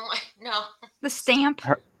does, and like no. The stamp.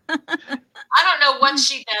 I don't know what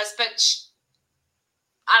she does, but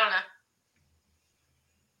I don't know.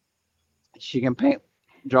 She can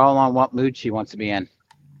draw on what mood she wants to be in.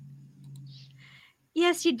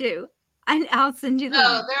 Yes, you do. I'll send you the.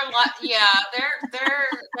 Oh, they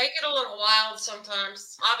get a little wild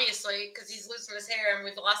sometimes. Obviously, because he's losing his hair, and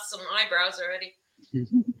we've lost some eyebrows already.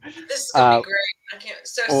 This is gonna be great. I can't.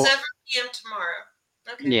 So 7 p.m. tomorrow.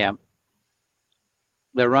 Okay. Yeah.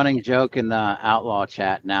 The running joke in the Outlaw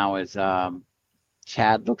chat now is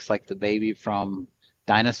Chad looks like the baby from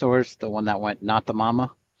Dinosaurs, the one that went not the mama.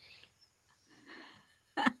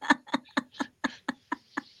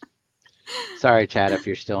 Sorry, Chad, if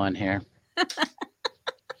you're still in here.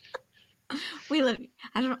 We live.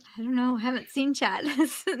 I don't know. Haven't seen Chad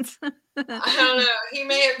since. I don't know. He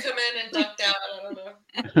may have come in and ducked out. I don't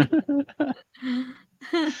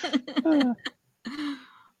know.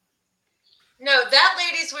 No, that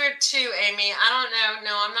lady's weird too, Amy. I don't know.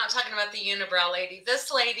 No, I'm not talking about the unibrow lady.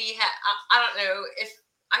 This lady, I don't know if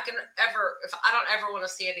I don't ever want to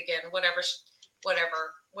see it again. Whatever it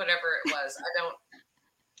was.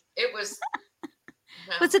 It was.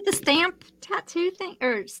 No. Was it the stamp tattoo thing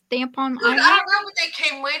or stamp on? Dude, I don't know, but they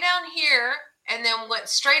came way down here and then went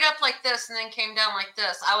straight up like this and then came down like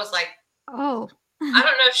this. I was like, oh. I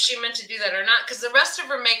don't know if she meant to do that or not, because the rest of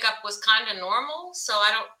her makeup was kind of normal. So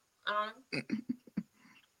I don't know.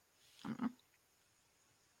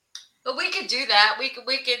 But we could do that. We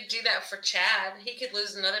could do that for Chad. He could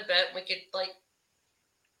lose another bit. We could like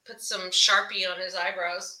put some Sharpie on his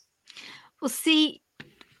eyebrows. Well, see,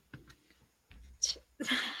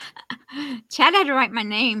 Chad had to write my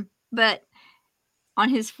name, but on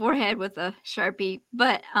his forehead with a Sharpie,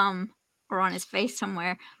 but or on his face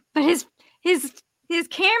somewhere. But his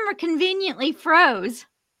camera conveniently froze.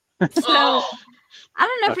 So Oh, I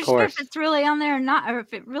don't know Of for sure if course. it's really on there or not, or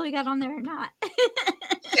if it really got on there or not.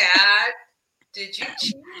 Chad, did you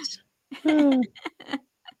cheat?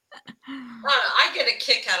 I get a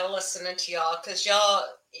kick out of listening to y'all because y'all,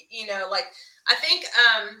 you know, like I think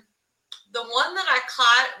the one that I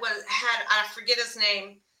caught had I forget his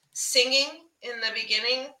name singing in the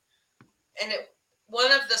beginning, and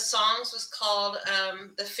one of the songs was called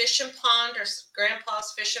 "The Fishing Pond" or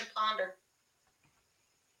 "Grandpa's Fishing Pond" or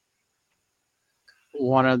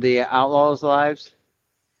One of the Outlaws' lives.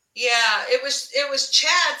 yeah, it was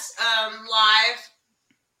Chad's live.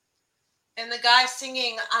 And the guy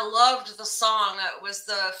singing, I loved the song. It was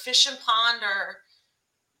the Fishing Pond or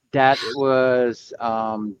That was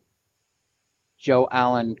Joe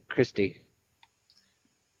Allen Christie.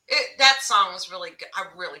 that song was really good. I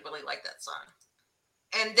really, really like that song.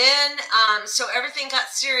 And then, so everything got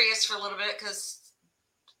serious for a little bit because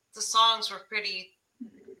the songs were pretty,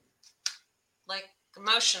 like,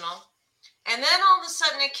 emotional. And then all of a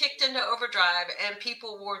sudden it kicked into overdrive and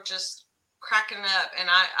people were just cracking up. And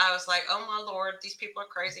I was like, oh my Lord, these people are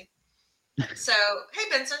crazy. So, hey,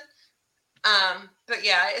 Benson. But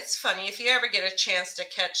yeah, it's funny. If you ever get a chance to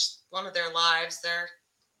catch one of their lives,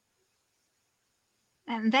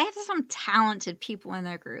 And they have some talented people in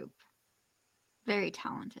their group. Very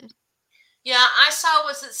talented. yeah, I saw,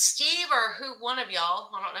 was it Steve or who, one of y'all,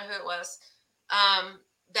 I don't know who it was,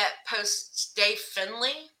 that posts Dave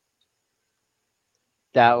Finley.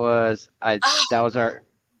 That was Oh, that was our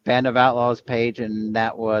Band of Outlaws page, and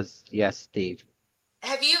that was yes, Steve.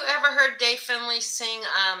 have you ever heard Dave Finley sing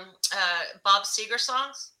Bob Seger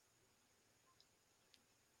songs?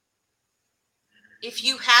 If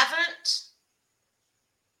you haven't,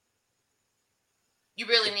 you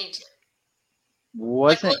really need to. Like,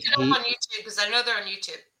 Wasn't look it he? up on YouTube because I know they're on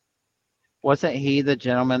YouTube. Wasn't he the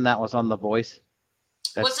gentleman that was on The Voice?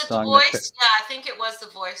 That Was it The song Voice? Yeah, I think it was The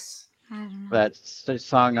Voice. I don't know. that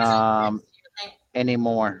sung It was on Voice, I think.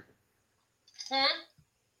 anymore. Hmm?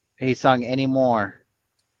 He sung anymore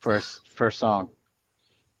first song.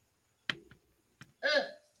 Ugh.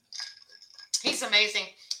 He's amazing.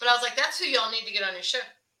 But I was like, that's who y'all need to get on your show.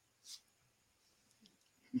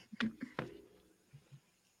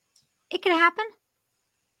 It could happen.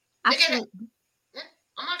 They get it. Absolutely. Yeah,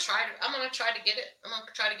 I'm gonna try to get it. I'm gonna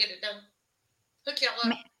try to get it done. Hook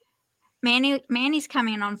y'all up. Manny's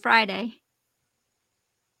coming on Friday.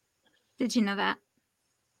 Did you know that,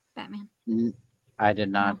 Batman? I did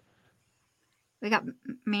not. No. We got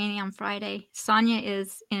Manny on Friday. Sonia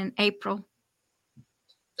is in April.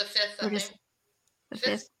 The 5th, I We're think. just the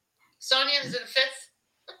 5th. Sonia, is it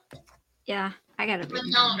the 5th? Yeah, I got it My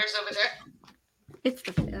written down. calendar's over there. It's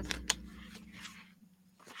the 5th.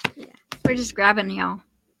 Yeah, we're just grabbing y'all.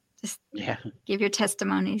 Just Yeah, give your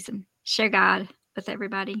testimonies and share God with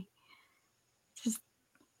everybody. Just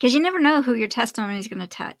because you never know who your testimony is going to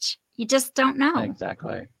touch. You just don't know.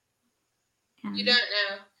 exactly. And You don't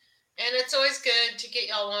know. And it's always good to get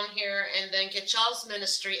y'all on here and then get y'all's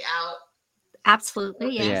ministry out.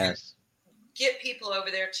 absolutely, yes. Yes. Get people over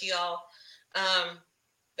there to y'all.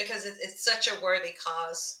 Because it's such a worthy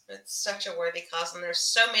cause. It's such a worthy cause. And there's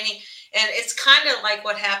so many. And it's kind of like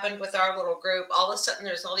what happened with our little group. All of a sudden,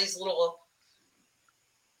 there's all these little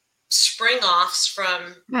spring-offs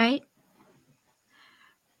from Right?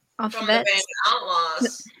 the Alphabets. Band of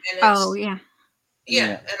Outlaws. And it's, Oh, yeah.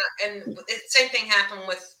 yeah. And same thing happened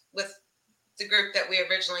with the group that we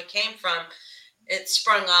originally came from. It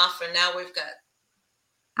sprung off, and now we've got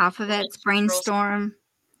Alphabets, Brainstorm,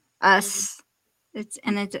 Us. It's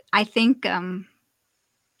I think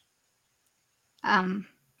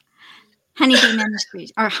Honeybee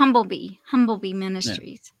Ministries or Humblebee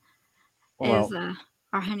Ministries Well, is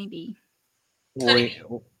our honeybee.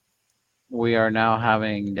 we are now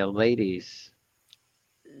having the ladies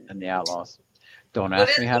and the Outlaws. Don't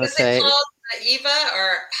ask me how to say it. it. Called Eva,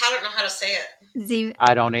 or I don't know how to say it.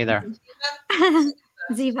 I don't either.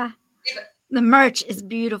 Ziva. The merch is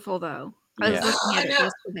beautiful, though. I was Yeah. looking at it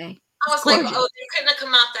yesterday. I was like, oh, they couldn't have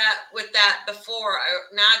come out with that before.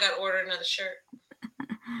 Now I got to order another shirt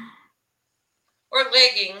or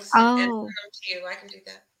leggings. Oh, and send them to you. I can do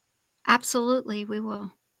that. Absolutely, we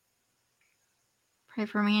will. Pray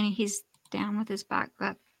for Manny. He's down with his back.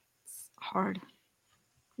 That's hard.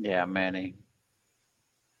 Yeah, Manny.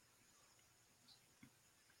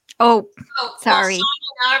 Oh, Oh, sorry. Well,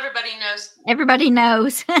 Sonia, now everybody knows. Everybody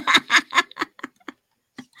knows.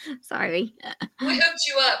 Sorry. We hooked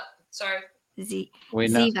you up. Sorry. We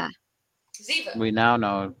know. Ziva. Ziva. We now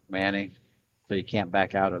know, Manny, so you can't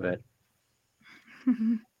back out of it.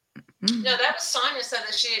 No, that was Sonia said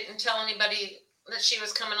that she didn't tell anybody that she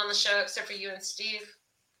was coming on the show except for you and Steve.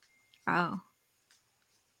 Oh.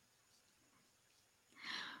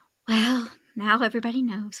 Well, now everybody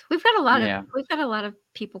knows. We've got a lot of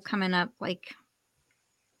people coming up. Like,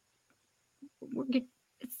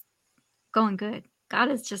 it's going good. God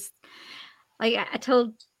is just like I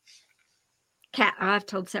told Kat. I've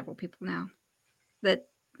told several people now that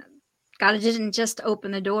God didn't just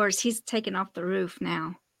open the doors; He's taken off the roof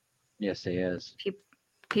now. Yes, he is.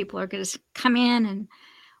 People are going to come in, and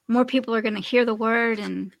more people are going to hear the word,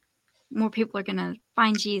 and more people are going to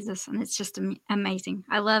find Jesus, and it's just amazing.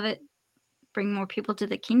 I love it. Bring more people to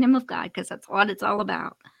the kingdom of God, because that's what it's all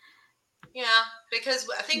about. Yeah, because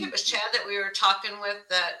I think it was Chad that we were talking with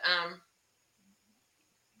that.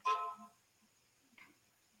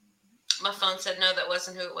 My phone said no, that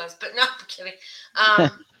wasn't who it was, but no, I'm kidding.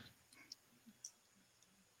 I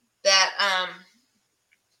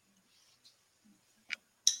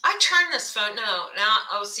turn this phone.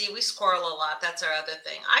 See, we squirrel a lot. That's our other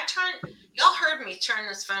thing. Y'all heard me turn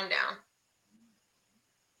this phone down,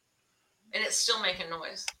 and it's still making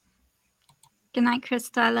noise. Good night,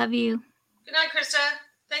 Krista. I love you. Good night, Krista.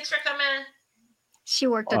 Thanks for coming. She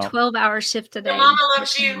worked a 12-hour shift today. Your mama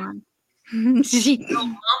loves you.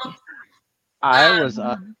 Mama. I was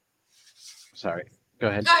sorry. Go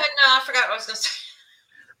ahead. Go ahead. No, I forgot what I was going to say.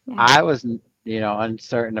 Yeah. I was,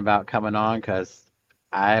 uncertain about coming on because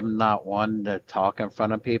I'm not one to talk in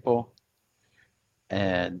front of people.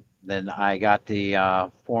 And then I got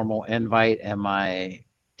the formal invite in my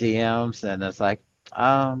DMs, and it's like,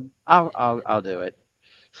 I'll do it.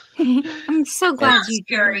 I'm so glad you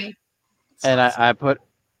did. And I put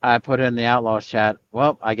in the Outlaws chat.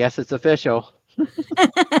 Well, I guess it's official.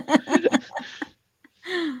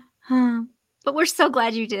 But we're so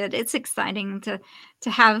glad you did. It's exciting to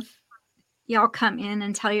have y'all come in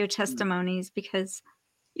and tell your testimonies, because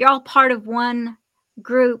you're all part of one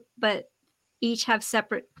group, but each have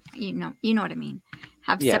separate, you know what I mean,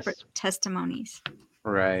 have separate testimonies.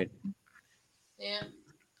 Right. Yeah.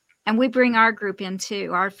 And we bring our group in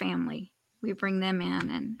too, our family. We bring them in,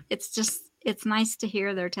 and it's nice to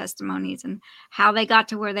hear their testimonies and how they got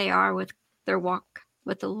to where they are with their walk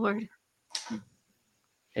with the Lord.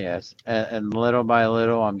 Yes. And little by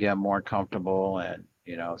little, I'm getting more comfortable, and,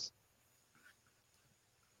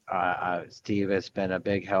 Steve has been a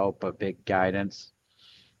big help, a big guidance.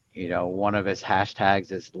 One of his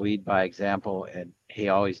hashtags is lead by example, and he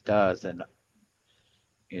always does. And,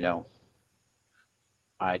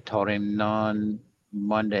 I told him on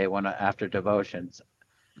Monday after devotions,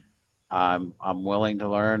 I'm willing to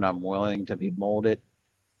learn. I'm willing to be molded.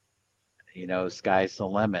 Sky's the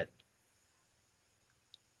limit.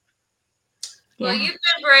 Well, you've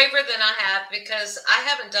been braver than I have, because I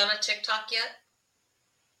haven't done a TikTok yet.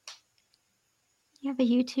 You have a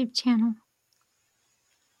YouTube channel.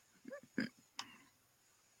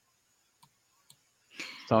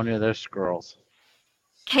 Sonia, they're squirrels.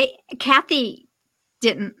 Kathy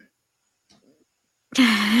didn't.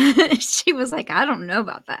 She was like, I don't know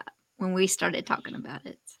about that when we started talking about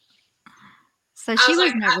it. So she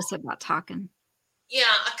was nervous about talking. Yeah,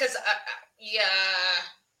 because,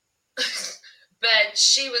 but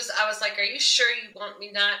I was like, are you sure you want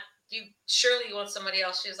me not? Surely you want somebody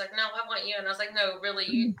else? She was like, no, I want you. And I was like, no, really,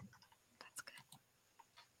 you. That's good.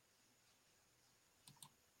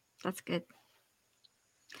 That's good.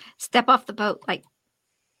 Step off the boat, like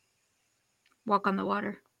walk on the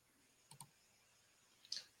water.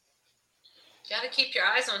 You got to keep your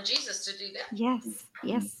eyes on Jesus to do that.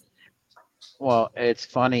 Yes. Well, it's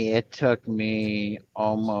funny. It took me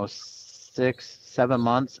almost 6-7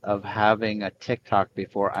 months of having a TikTok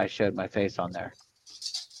before I showed my face on there.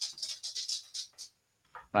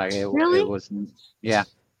 Like Really? It was, yeah.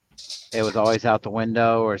 It was always out the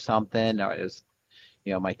window or something, or it was,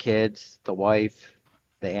 my kids, the wife,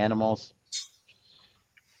 the animals.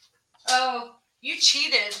 Oh, you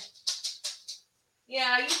cheated.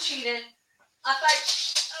 Yeah, you cheated. I thought.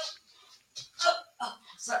 Oh,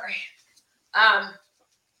 sorry.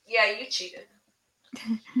 Yeah, you cheated.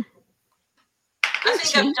 I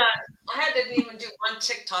think I'm done. I didn't even do one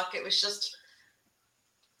TikTok. It was just,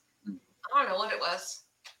 I don't know what it was.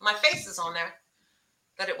 My face is on there,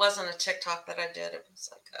 but it wasn't a TikTok that I did. It was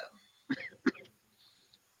like,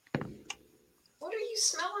 what are you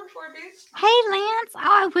smelling for, dude? Hey, Lance.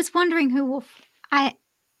 I was wondering who will.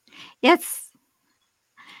 Yes.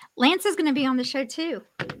 Lance is going to be on the show too.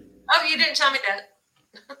 Oh, you didn't tell me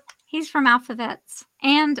that. He's from Alphavets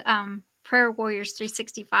and Prayer Warriors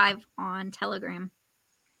 365 on Telegram.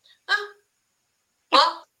 Oh.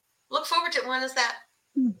 Well, look forward to it. When is that?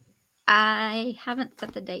 I haven't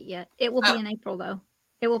set the date yet. It will be in April, though.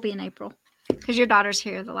 It will be in April because your daughter's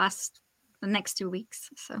here the next 2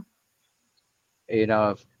 weeks. So, You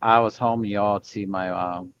know, if I was home, y'all would see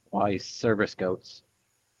my wife's service goats.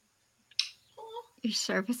 your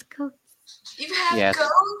service goats? You have Yes.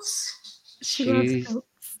 goats? She loves goats.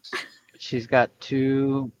 She's got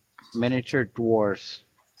 2 miniature dwarfs,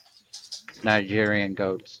 Nigerian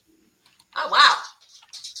goats. Oh, wow.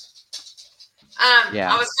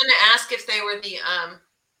 Yeah. I was going to ask if they were the,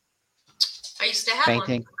 I used to have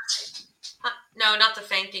Fainting? one. No, not the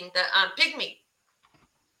fainting, the pygmy.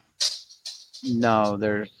 No,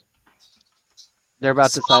 they're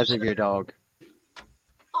about the size of your dog,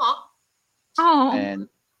 Aw, Oh, and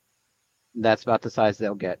that's about the size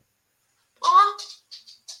they'll get. aw,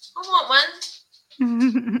 I want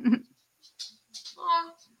one.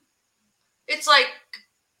 Aw. It's like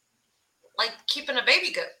keeping a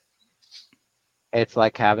baby goat. It's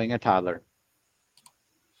like having a toddler.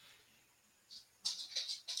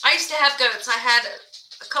 I used to have goats. I had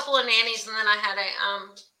a couple of nannies, and then I had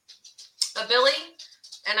a Billy,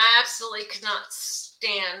 and I absolutely could not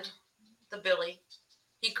stand the Billy.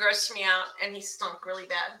 He grossed me out, and he stunk really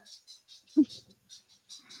bad.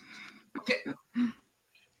 Okay.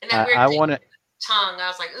 And that weird I thing want to. with the tongue, I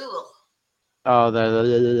was like, ooh. Oh,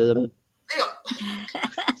 the Ew.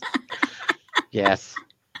 yes.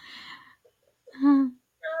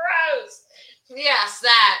 Gross. Yes,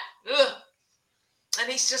 that. Ugh. And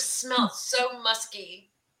he just smelled so musky.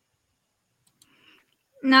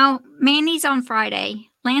 No, Manny's on Friday.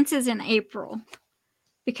 Lance is in April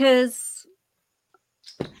because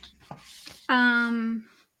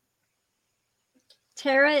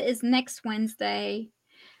Tara is next Wednesday.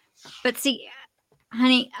 But see,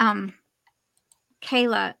 honey,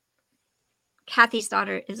 Kayla, Kathy's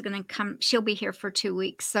daughter, is going to come. She'll be here for 2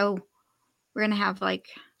 weeks. So we're going to have like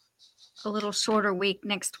a little shorter week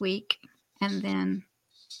next week. And then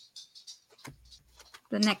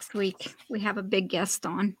the next week we have a big guest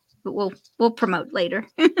on, but we'll promote later.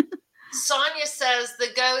 Sonia says the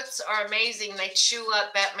goats are amazing. They chew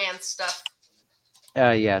up Batman stuff.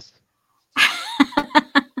 Yes.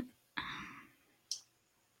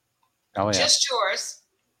 Oh yeah. Just yours.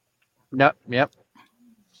 Nope. Yep.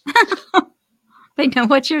 They know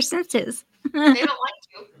what your sense is. They don't like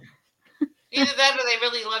you. Either that or they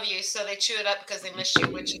really love you, so they chew it up because they miss you,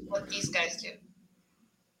 which is what these guys do.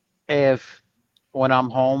 If when I'm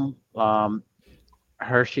home,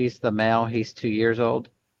 Hershey's the male. He's 2 years old.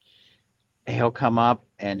 He'll come up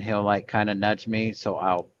and he'll like kind of nudge me, so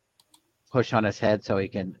I'll push on his head so he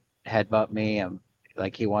can headbutt me and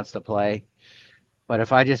like he wants to play. But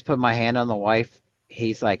if I just put my hand on the wife,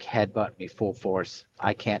 he's like headbutt me full force.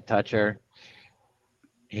 I can't touch her.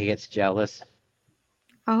 He gets jealous.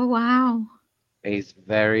 Oh, wow. He's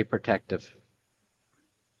very protective.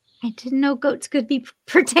 I didn't know goats could be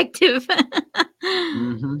protective.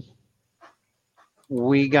 Hmm.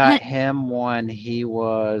 We got him when he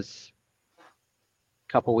was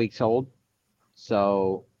a couple weeks old,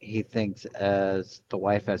 so he thinks as the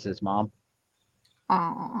wife as his mom.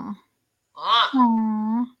 Aw. Ah.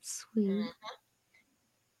 Aw, sweet.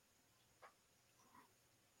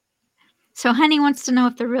 So Honey wants to know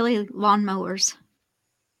if they're really lawnmowers.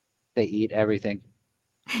 They eat everything.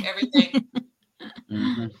 Everything.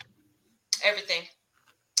 Hmm. Everything.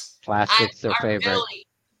 Plastic's their Our favorite. Billy,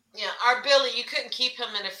 yeah, our Billy, you couldn't keep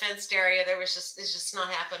him in a fenced area. It's just not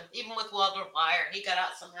happening. Even with wire, he got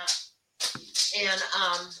out somehow. And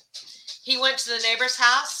he went to the neighbor's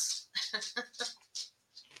house.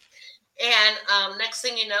 And next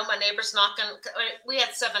thing you know, my neighbor's knocking. We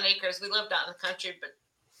had 7 acres. We lived out in the country, but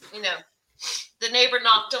you know, the neighbor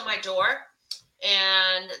knocked on my door,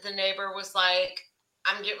 and the neighbor was like,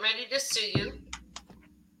 "I'm getting ready to sue you.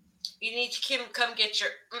 You need to come get your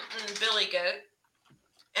Billy goat."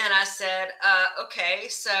 And I said, okay.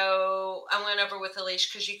 So I went over with a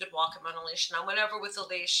leash because you could walk him on a leash. And I went over with a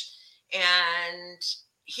leash, and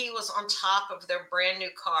he was on top of their brand new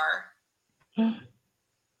car. And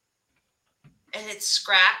it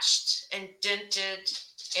scratched and dented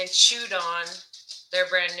and chewed on their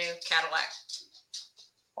brand new Cadillac.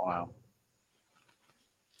 Wow.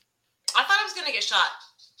 I thought I was going to get shot.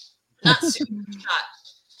 Not sued, shot.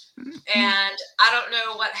 And I don't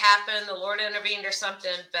know what happened. The Lord intervened or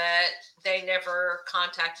something, but they never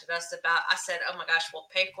contacted us about. I said, "Oh my gosh, we'll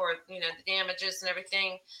pay for the damages and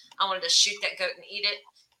everything." I wanted to shoot that goat and eat it.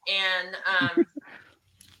 And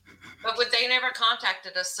But they never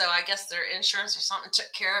contacted us, so I guess their insurance or something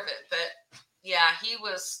took care of it. But yeah, he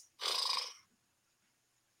was.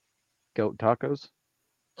 Goat tacos.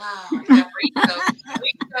 Oh, Rico.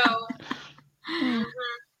 Mhm.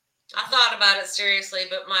 I thought about it seriously,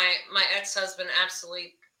 but my ex-husband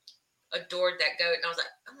absolutely adored that goat, and I was like,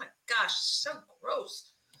 oh my gosh, so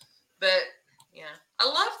gross. But yeah, I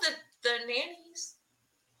love the nannies.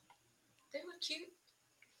 They were cute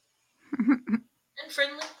and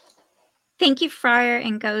friendly. Thank you, Friar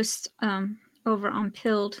and Ghost. Over on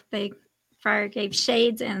Pilled, Friar gave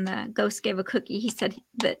shades and the Ghost gave a cookie. He said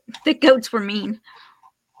that the goats were mean.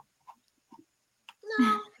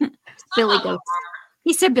 No, Billy goats.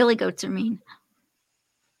 He said Billy goats are mean.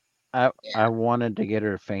 I wanted to get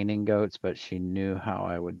her fainting goats, but she knew how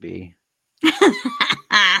I would be. Because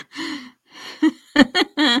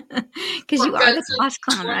you are the class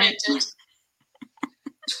clown, right?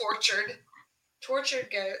 Tortured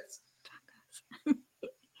goats.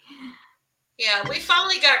 Yeah, we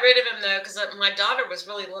finally got rid of him though, because my daughter was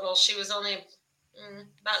really little. She was only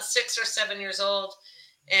about 6 or 7 years old,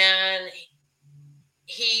 and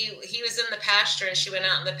he was in the pasture, and she went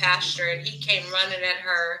out in the pasture, and he came running at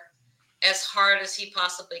her as hard as he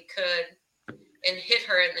possibly could, and hit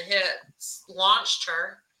her in the hips, launched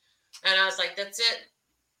her, and I was like, "That's it.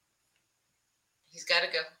 He's got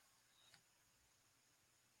to go."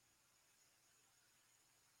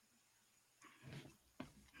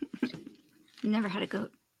 Never had a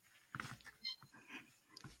goat.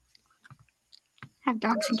 Have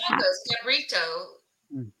dogs and cats.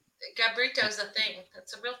 Gabrito's a thing.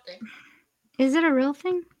 That's a real thing. Is it a real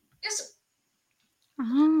thing? Yes.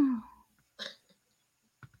 Oh.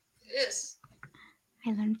 It is.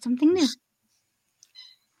 I learned something new.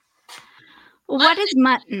 Well, what is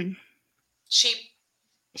mutton? Sheep.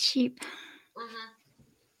 Sheep. Mm-hmm.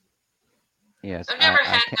 Yes. I've never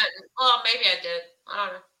had mutton. Well, maybe I did. I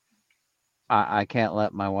don't know. I can't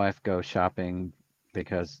let my wife go shopping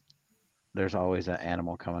because there's always an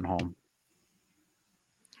animal coming home.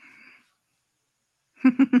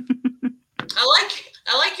 I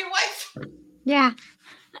like your wife. Yeah,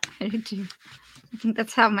 I do too. I think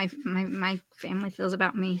that's how my family feels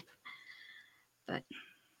about me. But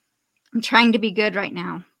I'm trying to be good right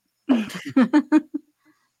now. I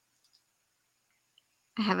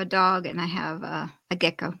have a dog and I have a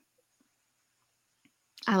gecko.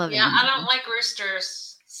 I love it. Yeah, I don't like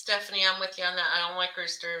roosters. Stephanie, I'm with you on that. I don't like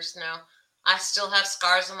roosters. No, I still have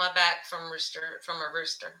scars on my back from a rooster.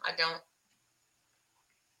 I don't.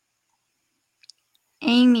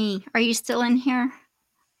 Amy, are you still in here?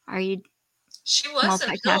 Are you She was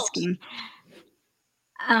multitasking?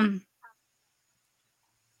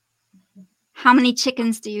 How many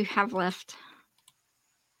chickens do you have left?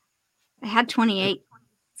 I had 28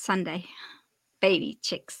 Sunday. Baby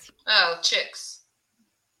chicks. Oh, chicks.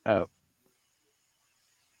 Oh.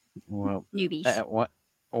 Well, newbies. At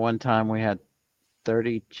one time we had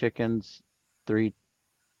 30 chickens, 3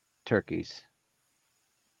 turkeys.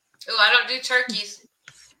 Oh, I don't do turkeys.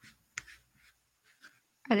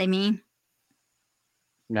 Are they mean?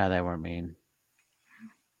 No, they weren't mean.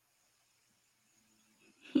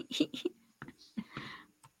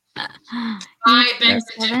 I beg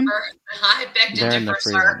to They're in the differ,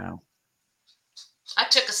 freezer sir. now. I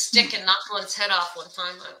took a stick and knocked one's head off one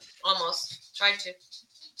time. I almost tried to.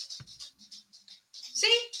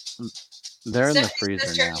 See? They're in the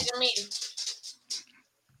freezer now.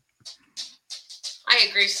 I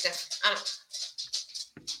agree, Steph.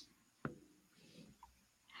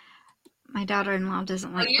 My daughter-in-law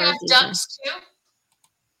doesn't like you birds have ducks too?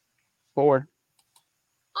 4.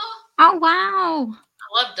 Oh, wow.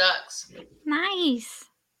 I love ducks. Nice.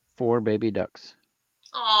 4 baby ducks.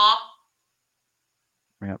 Aw.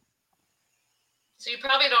 Yep. So you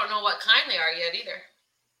probably don't know what kind they are yet either.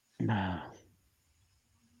 No.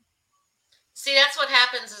 See, that's what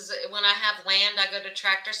happens is when I have land, I go to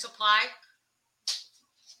Tractor Supply.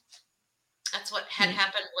 That's what had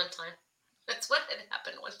happened one time. What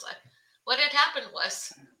had happened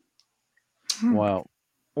was. Well,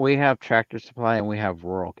 we have Tractor Supply and we have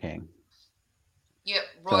Rural King. Yep,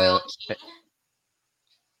 Royal King.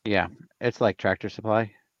 Yeah, it's like Tractor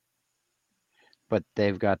Supply, but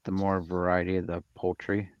they've got the more variety of the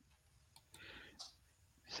poultry.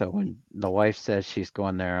 So when the wife says she's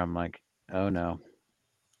going there, I'm like, oh no.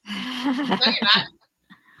 No, you're not.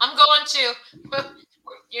 I'm going to.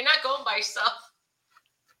 You're not going by yourself.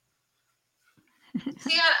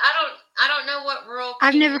 See, I don't know what Rural King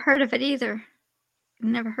I've never heard of it either.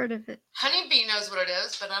 Never heard of it. Honeybee knows what it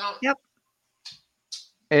is, but I don't. Yep.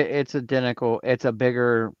 It's identical. It's a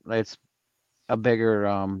bigger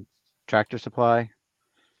Tractor Supply,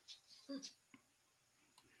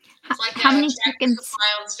 Like How many Tractor chickens? Supply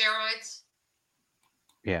on steroids.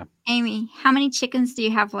 Yeah. Amy, how many chickens do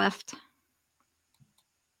you have left?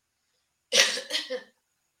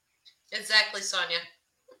 Exactly, Sonia.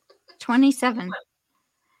 27.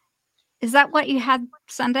 Is that what you had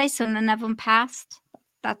Sunday? So none of them passed?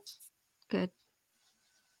 That's good.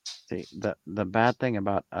 See, the bad thing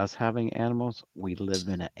about us having animals, we live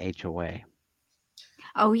in an HOA.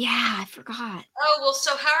 Oh, yeah, I forgot. Oh, well,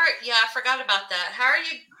 so I forgot about that. How are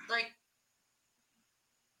you, like,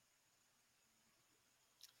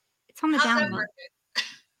 It's on the how's that download.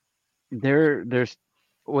 working? There's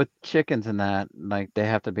with chickens and that, like they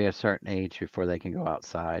have to be a certain age before they can go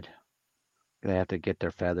outside. They have to get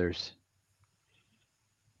their feathers.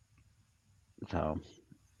 So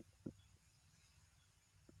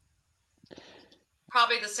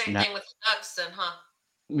Probably the same not, thing with the ducks then, huh?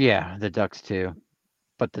 yeah, the ducks too.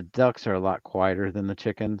 But the ducks are a lot quieter than the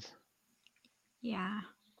chickens. Yeah.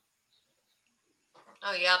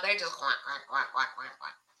 Oh, yeah, they just a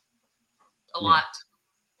Yeah. lot.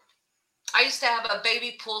 I used to have a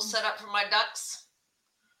baby pool set up for my ducks.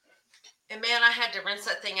 And man, I had to rinse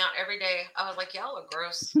that thing out every day. I was like, y'all are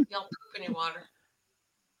gross. Y'all poop in your water.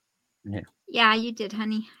 Yeah, you did,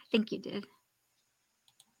 honey. I think you did.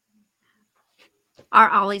 Our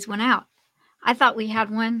ollies went out. I thought we had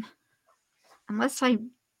one, unless I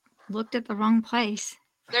looked at the wrong place.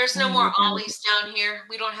 There's no more ollies down here.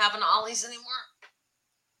 We don't have an ollies anymore.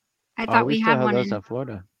 I Oh, thought we we still had have one those in. in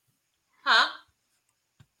Florida. Huh?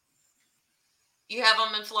 You have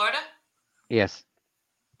them in Florida? Yes.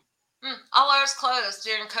 All ours closed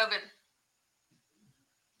during COVID.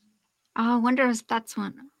 Oh, I wonder if that's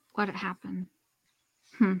what happened.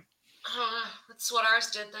 I don't know. That's what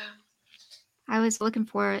ours did, though. I was looking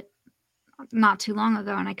for it not too long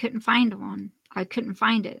ago, and I couldn't find one. I couldn't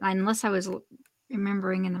find it unless I was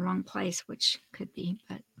remembering in the wrong place, which could be.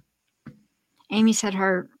 But Amy said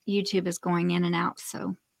her YouTube is going in and out,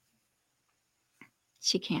 so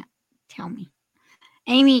she can't tell me.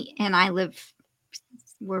 Amy and I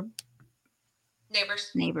we're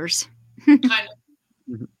Neighbors. neighbors. Kind of.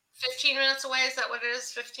 Mhm. 15 minutes away. Is that what it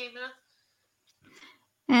is? 15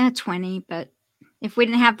 minutes? 20, but if we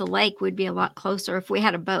didn't have the lake, we'd be a lot closer. If we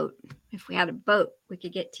had a boat, we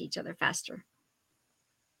could get to each other faster.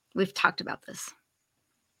 We've talked about this.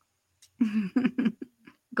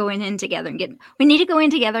 Going in together and we need to go in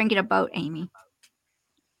together and get a boat, Amy.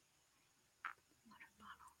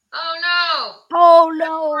 Oh, no. Oh, That's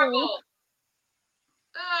no. horrible.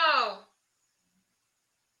 Oh.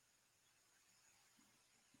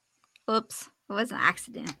 Oops. It was an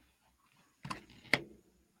accident.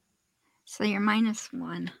 So you're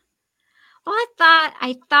 -1. Well,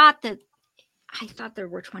 I thought there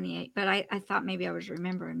were 28, but I thought maybe I was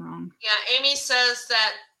remembering wrong. Yeah, Amy says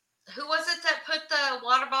that, who was it that put the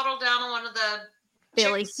water bottle down on one of the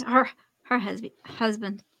Billy, chicks? her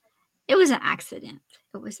husband. It was an accident.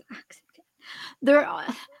 It was an accident.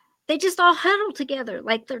 They just all huddle together.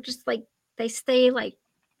 Like they're just like they stay like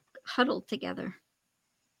huddled together.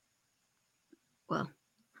 Well,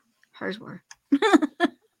 hers were.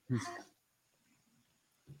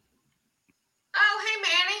 Oh, hey,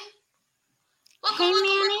 Manny. Look, Hey, look,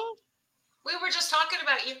 Manny. look. We were just talking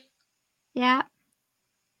about you. Yeah.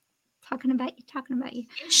 Talking about you.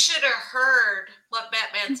 You should have heard what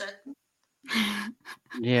Batman said.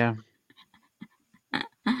 Yeah.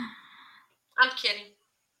 I'm kidding.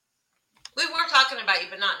 We were talking about you,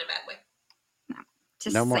 but not in a bad way.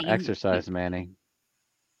 Just No more saying. exercise, Manny.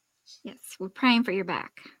 Yes, we're praying for your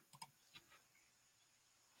back.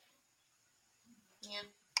 Yeah.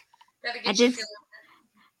 Gotta get you feeling.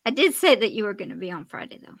 I did say that you were going to be on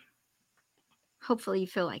Friday, though. Hopefully you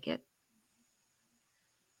feel like it.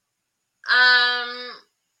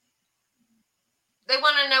 They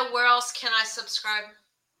want to know where else can I subscribe?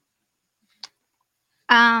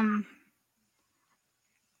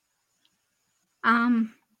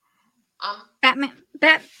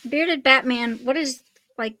 Bearded Batman, what is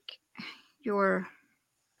like your,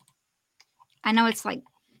 I know it's like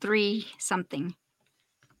 3 something.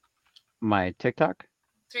 My TikTok?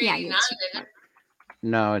 389, yeah, didn't it?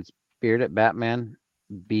 No, it's Bearded Batman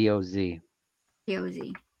BOZ.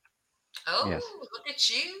 BOZ. Oh, Yes. look at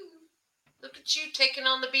you. Look at you taking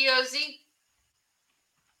on the BOZ.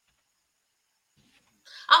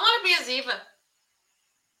 I want to be a Ziva.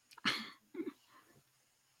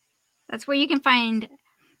 That's where you can find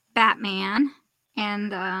Batman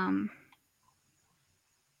and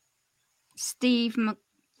Steve.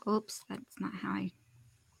 Oops, that's not how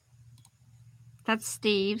that's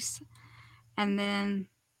Steve's. And then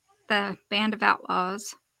the Band of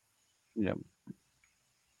Outlaws. Yep.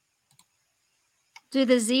 Do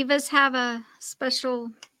the Zivas have a special?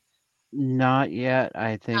 Not yet.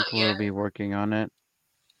 I think Not we'll yet. be working on it.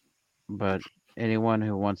 But anyone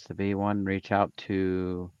who wants to be one, reach out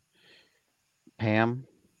to Pam.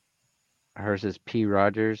 Hers is P.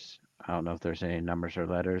 Rogers. I don't know if there's any numbers or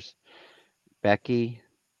letters. Becky,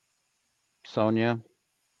 Sonia,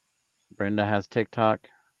 Brenda has TikTok.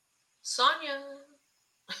 Sonia.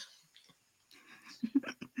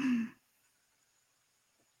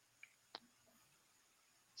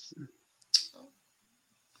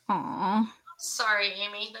 Aw. Sorry,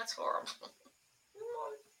 Amy. That's horrible.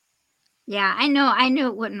 Yeah, I know. I knew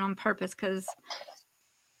it wasn't on purpose because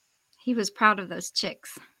he was proud of those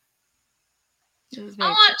chicks. He was I very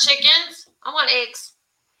want chickens. I want eggs.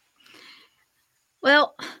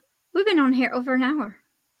 well. We've been on here over an hour.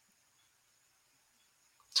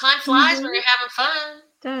 Time flies when you're having fun.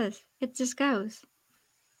 It does. It just goes.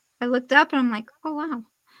 I looked up and I'm like, oh wow.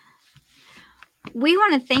 We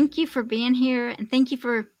want to thank you for being here and thank you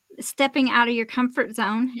for stepping out of your comfort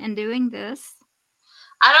zone and doing this.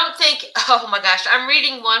 I don't think, oh my gosh, I'm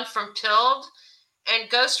reading one from Pilled, and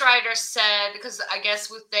Ghostwriter said, because I guess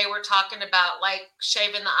they were talking about like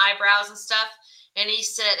shaving the eyebrows and stuff, and he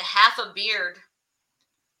said half a beard.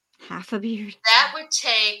 Half a beard. That would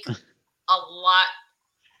take a lot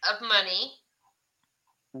of money.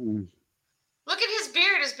 Mm. Look at his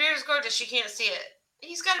beard. His beard is gorgeous. You can't see it.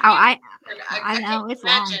 He's got a Oh, beard. I know can't it's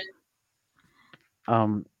long.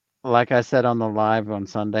 imagine. Like I said on the live on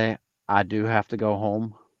Sunday, I do have to go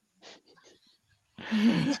home. She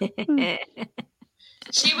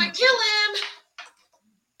would kill him.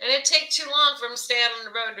 And it'd take too long for him to stay out on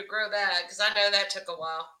the road to grow that, because I know that took a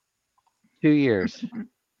while. 2 years.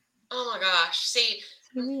 Oh my gosh. See,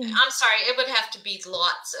 I'm sorry. It would have to be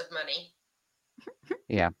lots of money.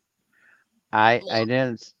 Yeah. I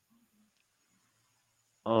didn't.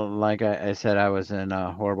 Like I said, I was in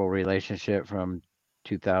a horrible relationship from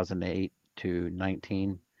 2008 to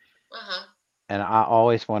 19. Uh-huh. And I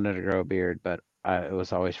always wanted to grow a beard, but it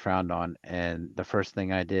was always frowned on. And the first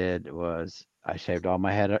thing I did was I shaved all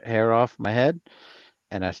my hair off my head,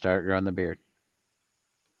 and I started growing the beard.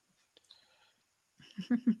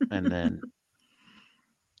 And then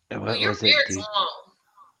Well, your beard's long.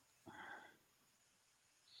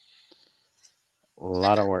 A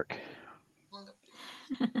lot of work.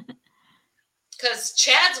 Because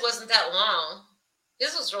Chad's wasn't that long.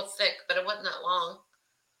 His was real thick, but it wasn't that long.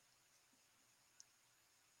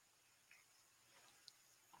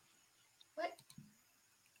 What?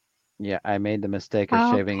 Yeah, I made the mistake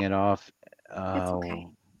of shaving it off. That's okay.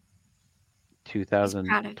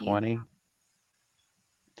 2020.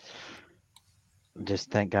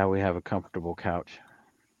 Just thank God we have a comfortable couch.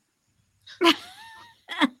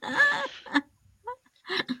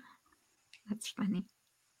 That's funny.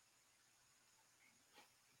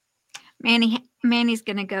 Manny's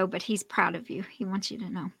gonna go, but he's proud of you. He wants you to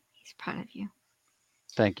know he's proud of you.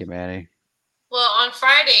 Thank you, Manny. Well, on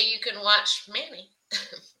Friday you can watch Manny.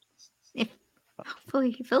 If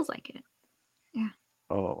hopefully he feels like it. Yeah.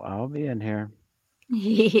 Oh, I'll be in here.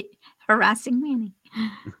 Harassing Manny.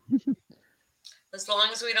 As long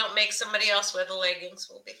as we don't make somebody else wear the leggings,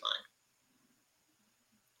 we'll be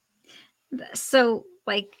fine. So,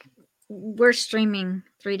 like, we're streaming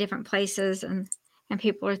 3 different places, and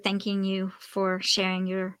people are thanking you for sharing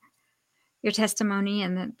your testimony,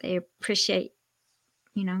 and that they appreciate,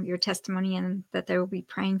 your testimony, and that they will be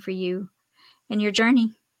praying for you and your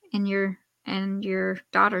journey and your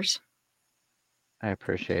daughters. I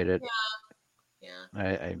appreciate it.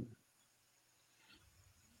 Yeah.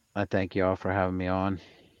 I thank you all for having me on,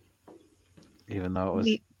 even though it was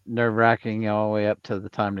nerve-wracking all the way up to the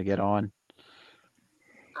time to get on.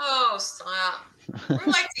 Oh, stop. We're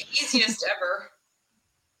like the easiest ever.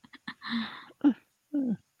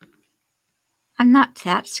 I'm not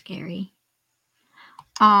that scary.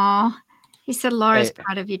 Aw, he said Laura's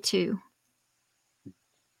proud of you too.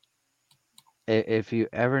 If you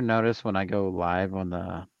ever notice when I go live on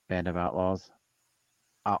the Band of Outlaws,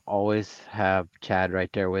 I always have Chad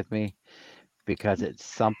right there with me, because it's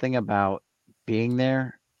something about being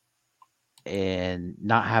there and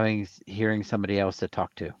not hearing somebody else to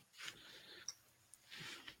talk to.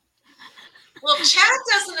 Well, Chad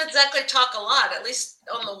doesn't exactly talk a lot, at least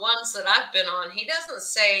on the ones that I've been on. He doesn't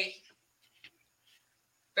say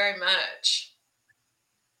very much.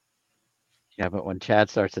 Yeah, but when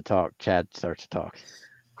Chad starts to talk, Chad starts to talk.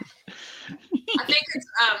 I think it's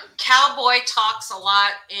Cowboy talks a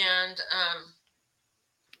lot, and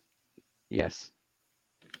yes.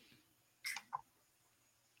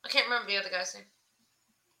 I can't remember the other guy's name.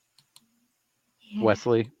 Yeah.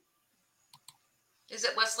 Wesley. Is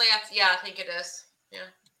it Wesley? Yeah, I think it is. Yeah.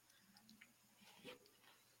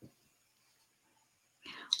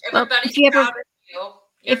 Well, Everybody's if you ever proud of you.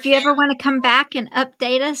 Your if you ever family- want to come back and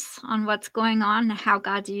update us on what's going on and how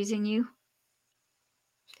God's using you,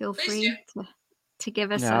 feel Please free to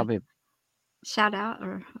give us Yeah, I'll a be shout out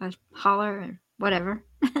or a holler or whatever.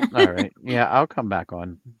 all right. Yeah, I'll come back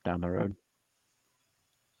on down the road.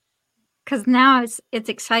 Because now it's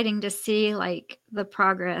exciting to see like the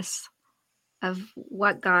progress of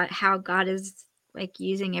how God is like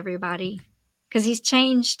using everybody. Because He's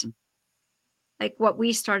changed like what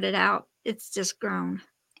we started out. It's just grown,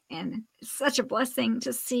 and it's such a blessing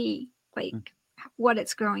to see like what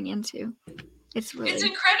it's growing into. It's It's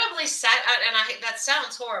incredibly sad, and that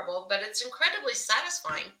sounds horrible, but it's incredibly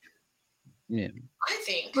satisfying. Yeah. I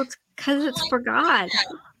think. Well, it's because it's like, for God. Yeah,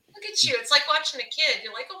 look at you. It's like watching a kid.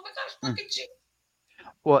 You're like, oh my gosh, look at you.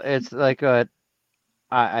 Well, it's like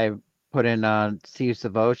I put in on Steve's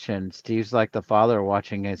devotion. Steve's like the father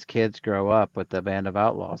watching his kids grow up with the Band of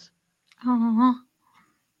Outlaws. Oh,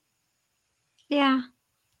 yeah,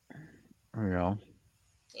 You know.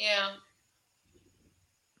 Yeah.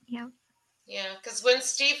 yeah. Yeah, because when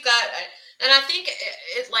Steve got, and I think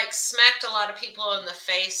it like smacked a lot of people in the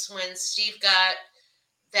face when Steve got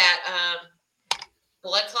that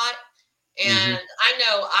blood clot. And I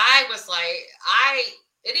know I was like,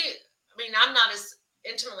 I'm not as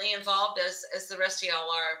intimately involved as the rest of y'all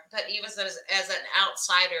are, but even as an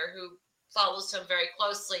outsider who follows him very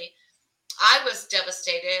closely, I was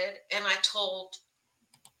devastated, and I told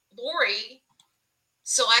Lori,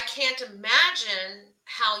 so I can't imagine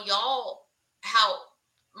how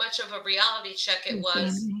much of a reality check it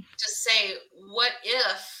was to say, what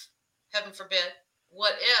if, heaven forbid,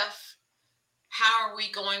 what if, how are we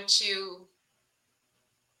going to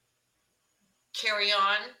carry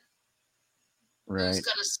on? Right. Who's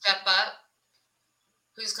going to step up?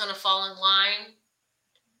 Who's going to fall in line?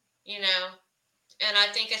 You know, and I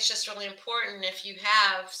think it's just really important if you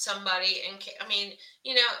have somebody, and I mean,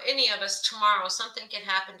 you know, any of us tomorrow, something can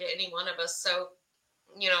happen to any one of us. So,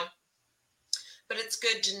 you know, but it's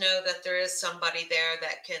good to know that there is somebody there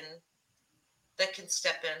that can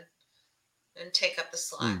step in and take up the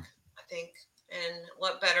slack, I think. And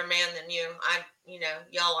what better man than you?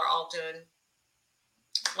 Y'all are all doing,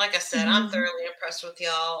 like I said, I'm thoroughly impressed with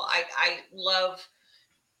y'all. I love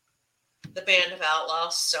the Band of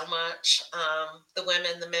Outlaws so much. The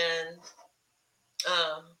women, the men.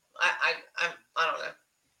 I don't know.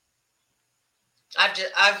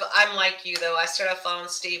 I'm like you though. I started following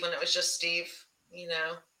Steve when it was just Steve, you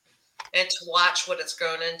know, and to watch what it's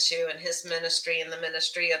grown into and his ministry and the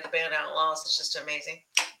ministry of the Band of Outlaws is just amazing.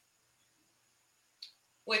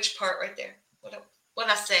 Which part right there? What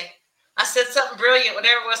I say? I said something brilliant,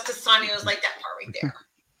 whatever it was, because Sonia was like, that part right there.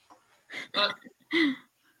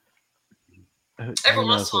 Every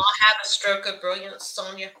once in a while, I have a stroke of brilliance,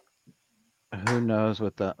 Sonia. Who knows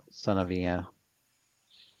what the son of Ian?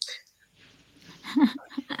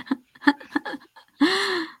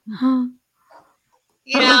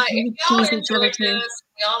 Yeah, if y'all enjoyed this,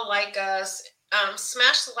 y'all like us,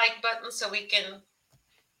 smash the like button so we can,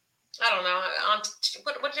 I don't know,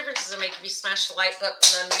 what difference does it make if you smash the like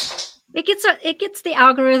button? It gets the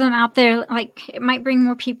algorithm out there. Like it might bring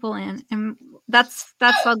more people in, and that's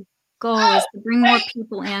our goal is to bring more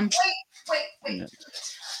people in. Wait.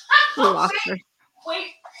 We lost her. Wait.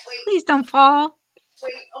 Please don't fall.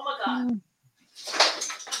 Wait. Oh my God.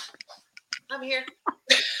 I'm here.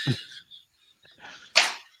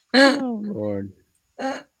 Oh Lord.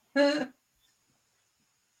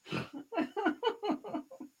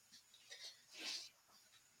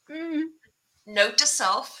 Note to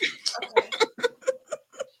self. Okay.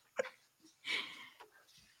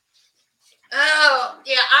 Oh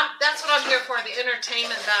yeah, that's what I'm here for, the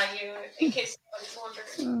entertainment value, in case anybody's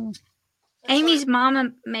wondering. Amy's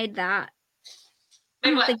mama made that. I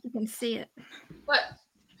don't what? think you can see it. What?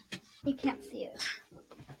 You can't see it.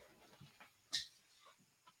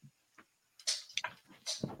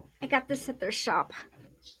 I got this at their shop.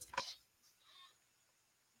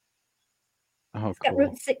 Oh, it's got cool.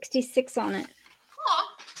 Route 66 on it. Oh.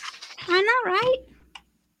 I know, right?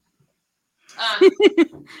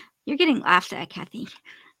 You're getting laughed at, Kathy.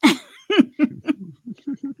 You'll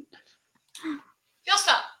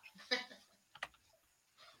stop.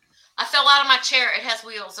 I fell out of my chair. It has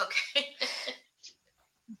wheels, okay?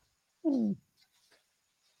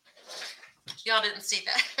 Y'all didn't see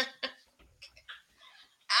that.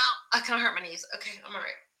 Ow, I kind of hurt my knees. Okay, I'm all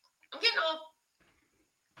right. I'm getting old.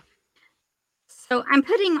 So I'm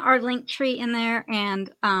putting our link tree in there,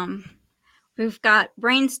 and we've got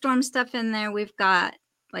brainstorm stuff in there. We've got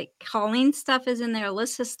like Colleen stuff is in there.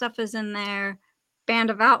 Alyssa's stuff is in there.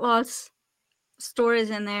 Bandofoutlawz store is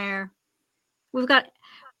in there. We're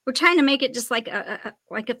trying to make it just like a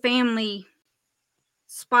family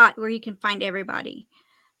spot where you can find everybody.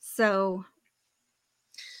 So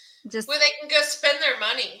just where they can go spend their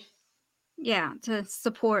money. Yeah, to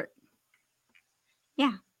support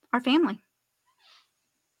our family.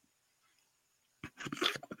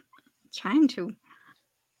 Trying to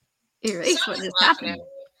erase what just happened.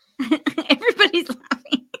 Everybody's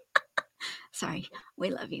laughing. Sorry, we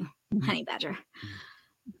love you, honey badger.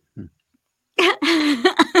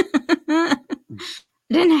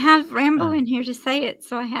 Didn't have Rambo in here to say it,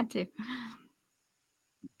 so I had to.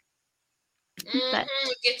 But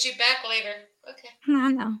We'll get you back later. Okay.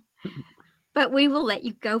 I know. But we will let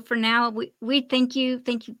you go for now. We thank you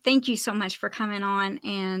so much for coming on,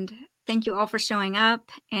 and thank you all for showing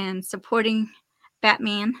up and supporting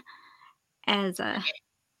Batman as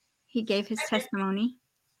he gave his testimony.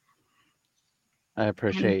 I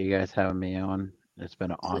appreciate you guys having me on. It's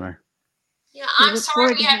been an honor. Yeah, I'm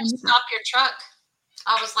sorry we had to stop your truck.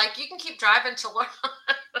 I was like, you can keep driving to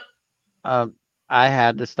learn. I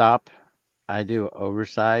had to stop. I do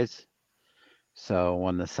oversize. So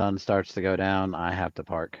when the sun starts to go down, I have to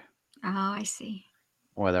park. Oh, I see.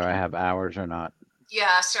 Whether I have hours or not. Yeah,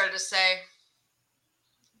 I started to say.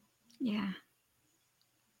 Yeah.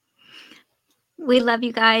 We love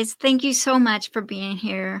you guys. Thank you so much for being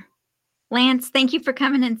here. Lance, thank you for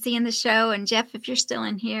coming and seeing the show. And Jeff, if you're still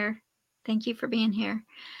in here, thank you for being here.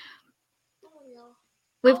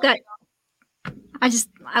 We've got, I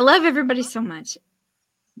love everybody so much.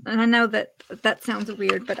 And I know that sounds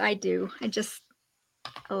weird, but I do. I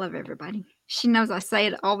love everybody. She knows I say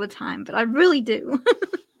it all the time, but I really do.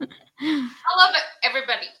 I love it,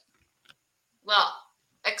 everybody. Well,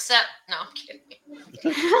 except, no, I'm kidding.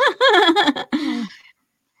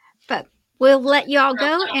 But we'll let you all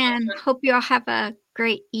go and hope you all have a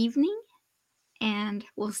great evening. And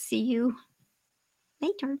we'll see you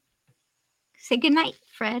later. Say good night,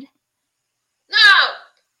 Fred. No!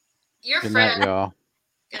 You're Good Fred. night, y'all.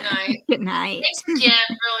 Good night. Good night. Thanks again.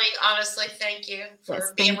 Really, honestly, thank you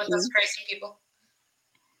for being with us crazy people.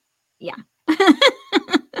 Yeah.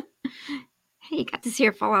 Hey, you got to see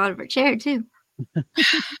her fall out of her chair, too.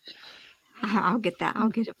 I'll get that. I'll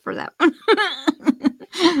get it for that one.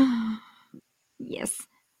 Yes.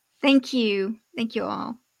 Thank you. Thank you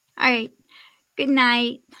all. All right. Good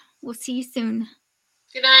night. We'll see you soon.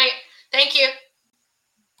 Good night. Thank you.